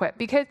better equipped,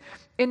 because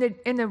in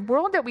the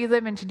world that we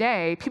live in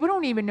today, people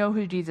don't even know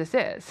who Jesus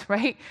is,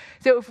 right?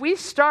 So if we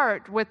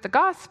start with the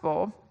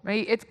gospel,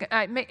 right, it's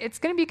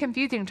going to be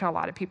confusing to a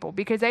lot of people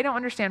because they don't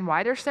understand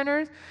why they're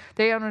sinners.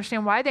 They don't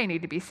understand why they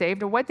need to be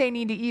saved or what they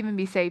need to even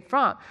be saved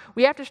from.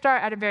 We have to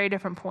start at a very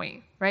different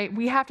point, right?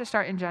 We have to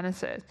start in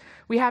Genesis.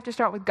 We have to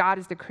start with God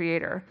as the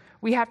creator.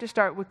 We have to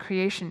start with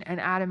creation and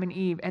Adam and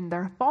Eve and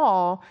their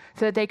fall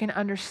so that they can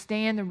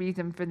understand the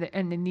reason for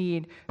and the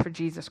need for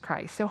Jesus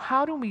Christ. So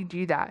how do we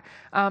do that?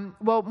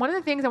 Well, one of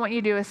the things I want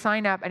you to do is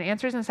sign up at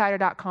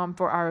answersinsider.com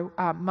for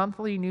our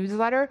monthly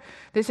newsletter.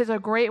 This is a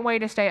great way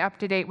to stay up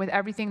to date with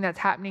everything that's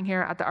happening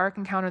here at the Ark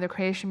Encounter, the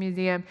Creation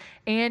Museum,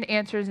 and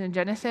Answers in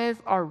Genesis.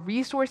 Our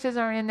resources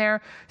are in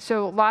there,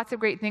 so lots of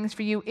great things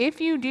for you.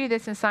 If you do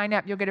this and sign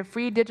up, you'll get a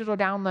free digital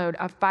download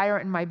of Fire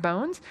in My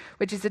Bones,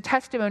 which is a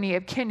testimony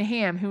of Ken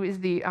Ham, who is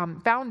the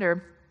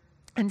founder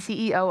and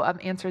CEO of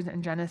Answers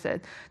in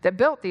Genesis, that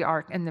built the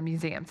Ark and the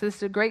museum. So this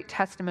is a great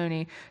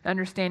testimony,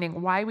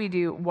 understanding why we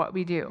do what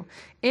we do.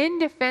 In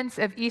defense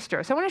of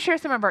Easter. So I want to share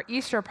some of our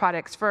Easter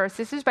products first.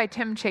 This is by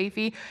Tim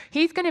Chafee.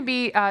 He's going to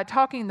be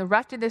talking the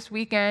rest of this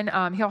weekend.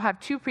 He'll have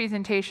 2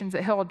 presentations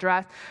that he'll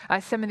address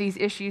some of these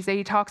issues that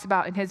he talks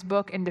about in his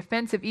book, In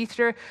Defense of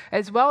Easter,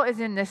 as well as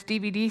in this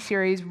DVD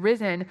series,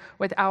 Risen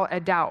Without a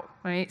Doubt.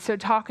 Right? So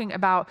talking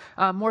about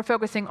more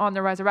focusing on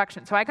the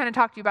resurrection. So I kind of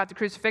talked to you about the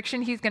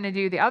crucifixion. He's going to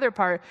do the other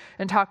part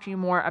and talk to you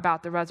more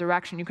about the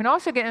resurrection. You can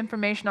also get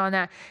information on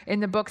that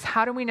in the books,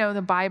 How Do We Know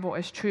the Bible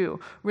is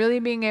True? Really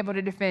being able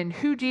to defend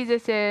who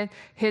Jesus is,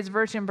 his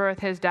virgin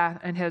birth, his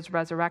death, and his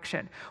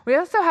resurrection. We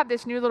also have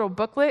this new little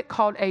booklet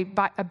called a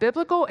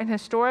biblical and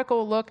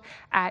historical look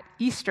at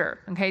Easter.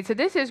 Okay, so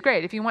this is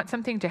great if you want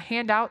something to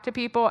hand out to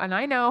people. And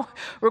I know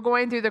we're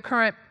going through the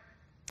current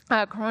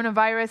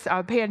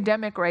coronavirus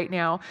pandemic right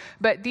now,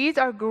 but these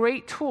are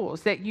great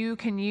tools that you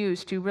can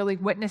use to really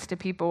witness to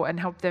people and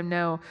help them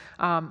know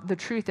the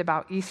truth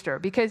about Easter.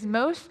 Because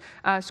most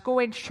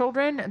school-age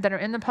children that are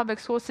in the public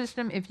school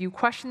system, if you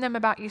question them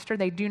about Easter,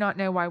 they do not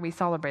know why we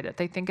celebrate it.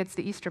 They think it's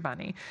the Easter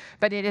Bunny,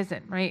 but it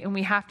isn't, right? And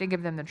we have to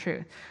give them the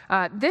truth.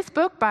 This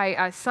book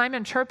by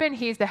Simon Turpin,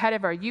 he's the head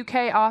of our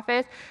UK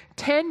office,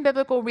 10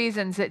 Biblical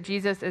Reasons that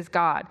Jesus is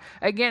God.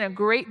 Again, a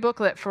great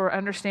booklet for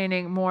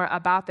understanding more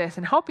about this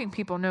and helping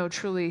people know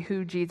truly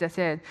who Jesus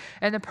is.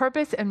 And the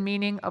purpose and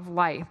meaning of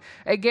life.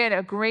 Again,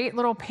 a great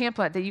little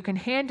pamphlet that you can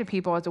hand to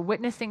people as a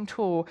witnessing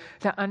tool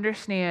to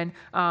understand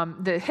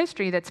the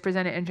history that's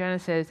presented in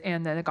Genesis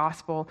and the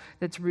gospel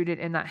that's rooted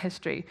in that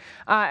history.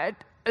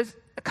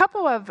 A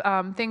couple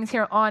of things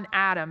here on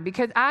Adam,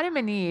 because Adam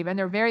and Eve and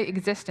their very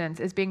existence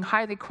is being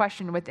highly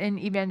questioned within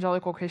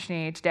evangelical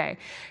Christianity today.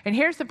 And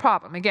here's the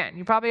problem. Again,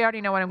 you probably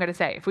already know what I'm going to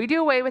say. If we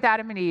do away with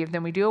Adam and Eve,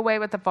 then we do away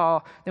with the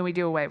fall, then we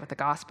do away with the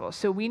gospel.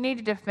 So we need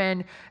to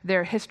defend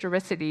their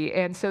historicity.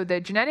 And so the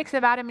Genetics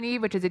of Adam and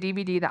Eve, which is a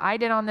DVD that I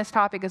did on this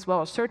topic, as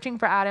well as Searching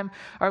for Adam,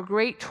 are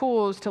great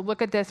tools to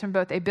look at this from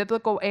both a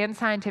biblical and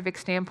scientific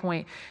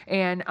standpoint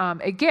and,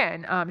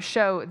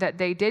 show that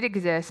they did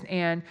exist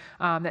and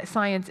that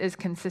science is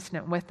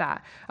consistent with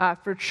that.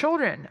 For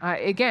children,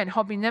 again,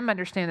 helping them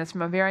understand this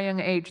from a very young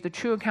age, the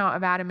true account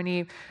of Adam and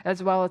Eve,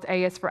 as well as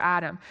A is for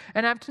Adam.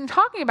 And I've been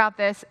talking about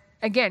this.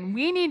 Again,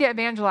 we need to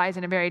evangelize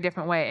in a very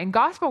different way. And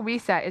Gospel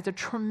Reset is a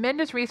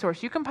tremendous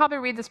resource. You can probably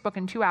read this book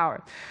in 2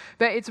 hours.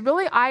 But it's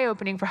really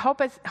eye-opening for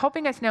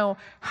helping us know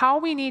how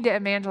we need to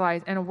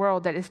evangelize in a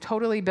world that is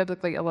totally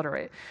biblically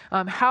illiterate.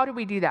 How do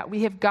we do that?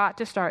 We have got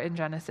to start in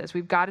Genesis.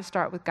 We've got to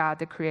start with God,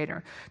 the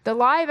Creator. The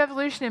Lie of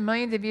Evolution in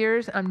Millions of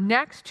Years,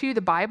 next to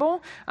the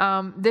Bible,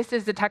 this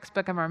is the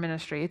textbook of our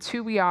ministry. It's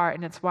who we are,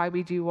 and it's why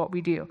we do what we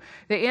do.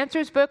 The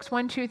Answers books,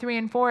 1, 2, 3,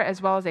 and 4,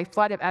 as well as A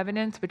Flood of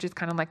Evidence, which is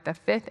kind of like the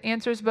 5th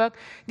Answers book.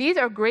 These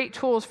are great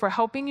tools for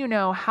helping you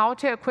know how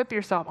to equip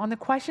yourself on the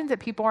questions that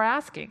people are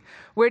asking.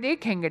 Where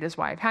did Cain get his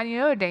wife? How do you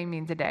know a day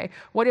means a day?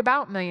 What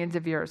about millions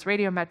of years?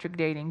 Radiometric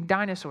dating,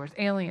 dinosaurs,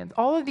 aliens,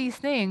 all of these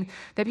things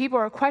that people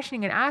are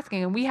questioning and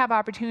asking, and we have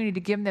opportunity to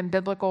give them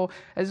biblical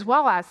as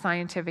well as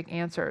scientific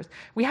answers.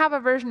 We have a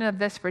version of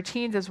this for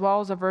teens as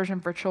well as a version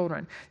for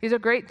children. These are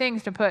great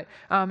things to put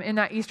in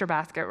that Easter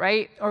basket,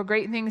 right? Or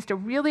great things to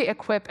really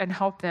equip and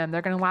help them.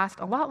 They're going to last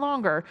a lot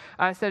longer,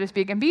 so to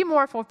speak, and be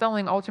more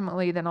fulfilling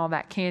ultimately than all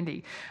that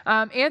candy.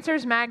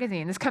 Answers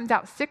Magazine. This comes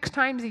out 6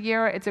 times a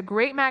year. It's a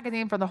great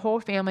magazine for the whole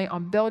family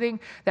on building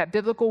that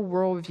biblical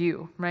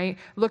worldview, right?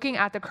 Looking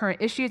at the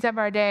current issues of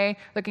our day,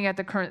 looking at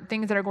the current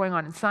things that are going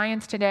on in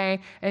science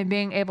today, and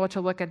being able to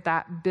look at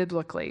that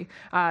biblically.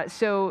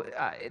 So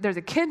there's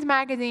a kids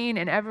magazine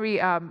in every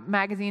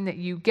magazine that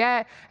you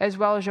get, as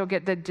well as you'll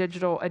get the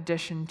digital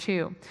edition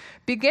too.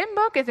 Begin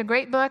book is a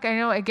great book. I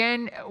know,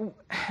 again,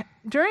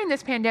 during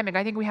this pandemic,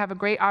 I think we have a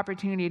great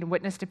opportunity to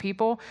witness to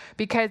people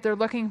because they're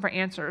looking for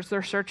answers,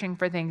 they're searching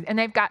for things, and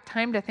they've got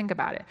time to think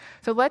about it.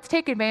 So let's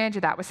take advantage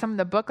of that with some of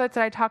the booklets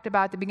that I talked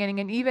about at the beginning,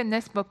 and even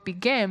this book,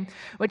 Begin,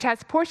 which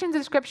has portions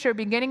of Scripture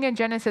beginning in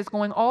Genesis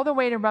going all the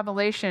way to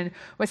Revelation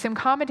with some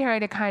commentary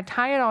to kind of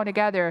tie it all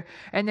together,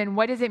 and then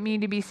what does it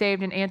mean to be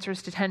saved and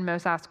answers to 10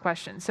 most asked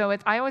questions. So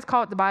I always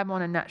call it the Bible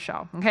in a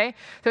nutshell, okay?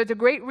 So it's a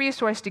great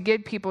resource to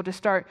give people to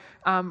start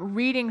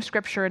reading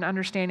Scripture and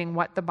understanding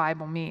what the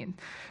Bible means.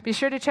 Be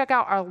sure to check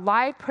out our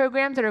live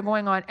programs that are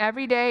going on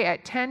every day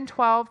at 10,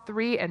 12,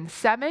 3, and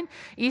 7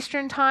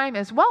 Eastern Time,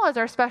 as well as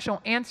our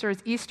special Answers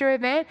Easter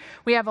event.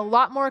 We have a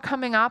lot more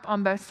coming up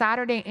on both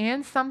Saturday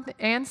and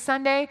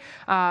Sunday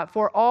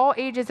for all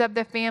ages of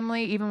the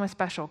family, even with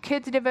special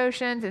kids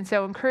devotions. And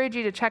so I encourage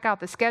you to check out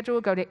the schedule.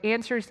 Go to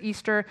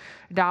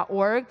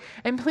answerseaster.org.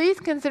 And please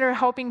consider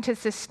helping to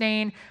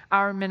sustain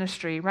our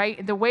ministry,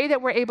 right? The way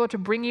that we're able to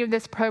bring you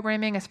this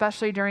programming,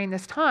 especially during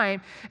this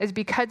time, is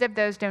because of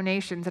those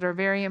donations that are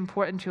very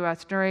important to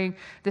us during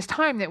this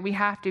time that we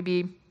have to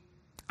be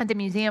at the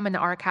museum and the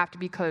ark have to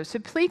be closed. So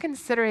please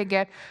consider a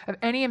gift of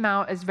any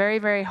amount is very,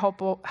 very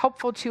helpful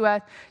to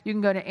us. You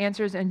can go to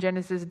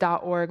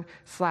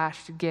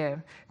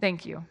answersandgenesis.org/give.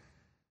 Thank you.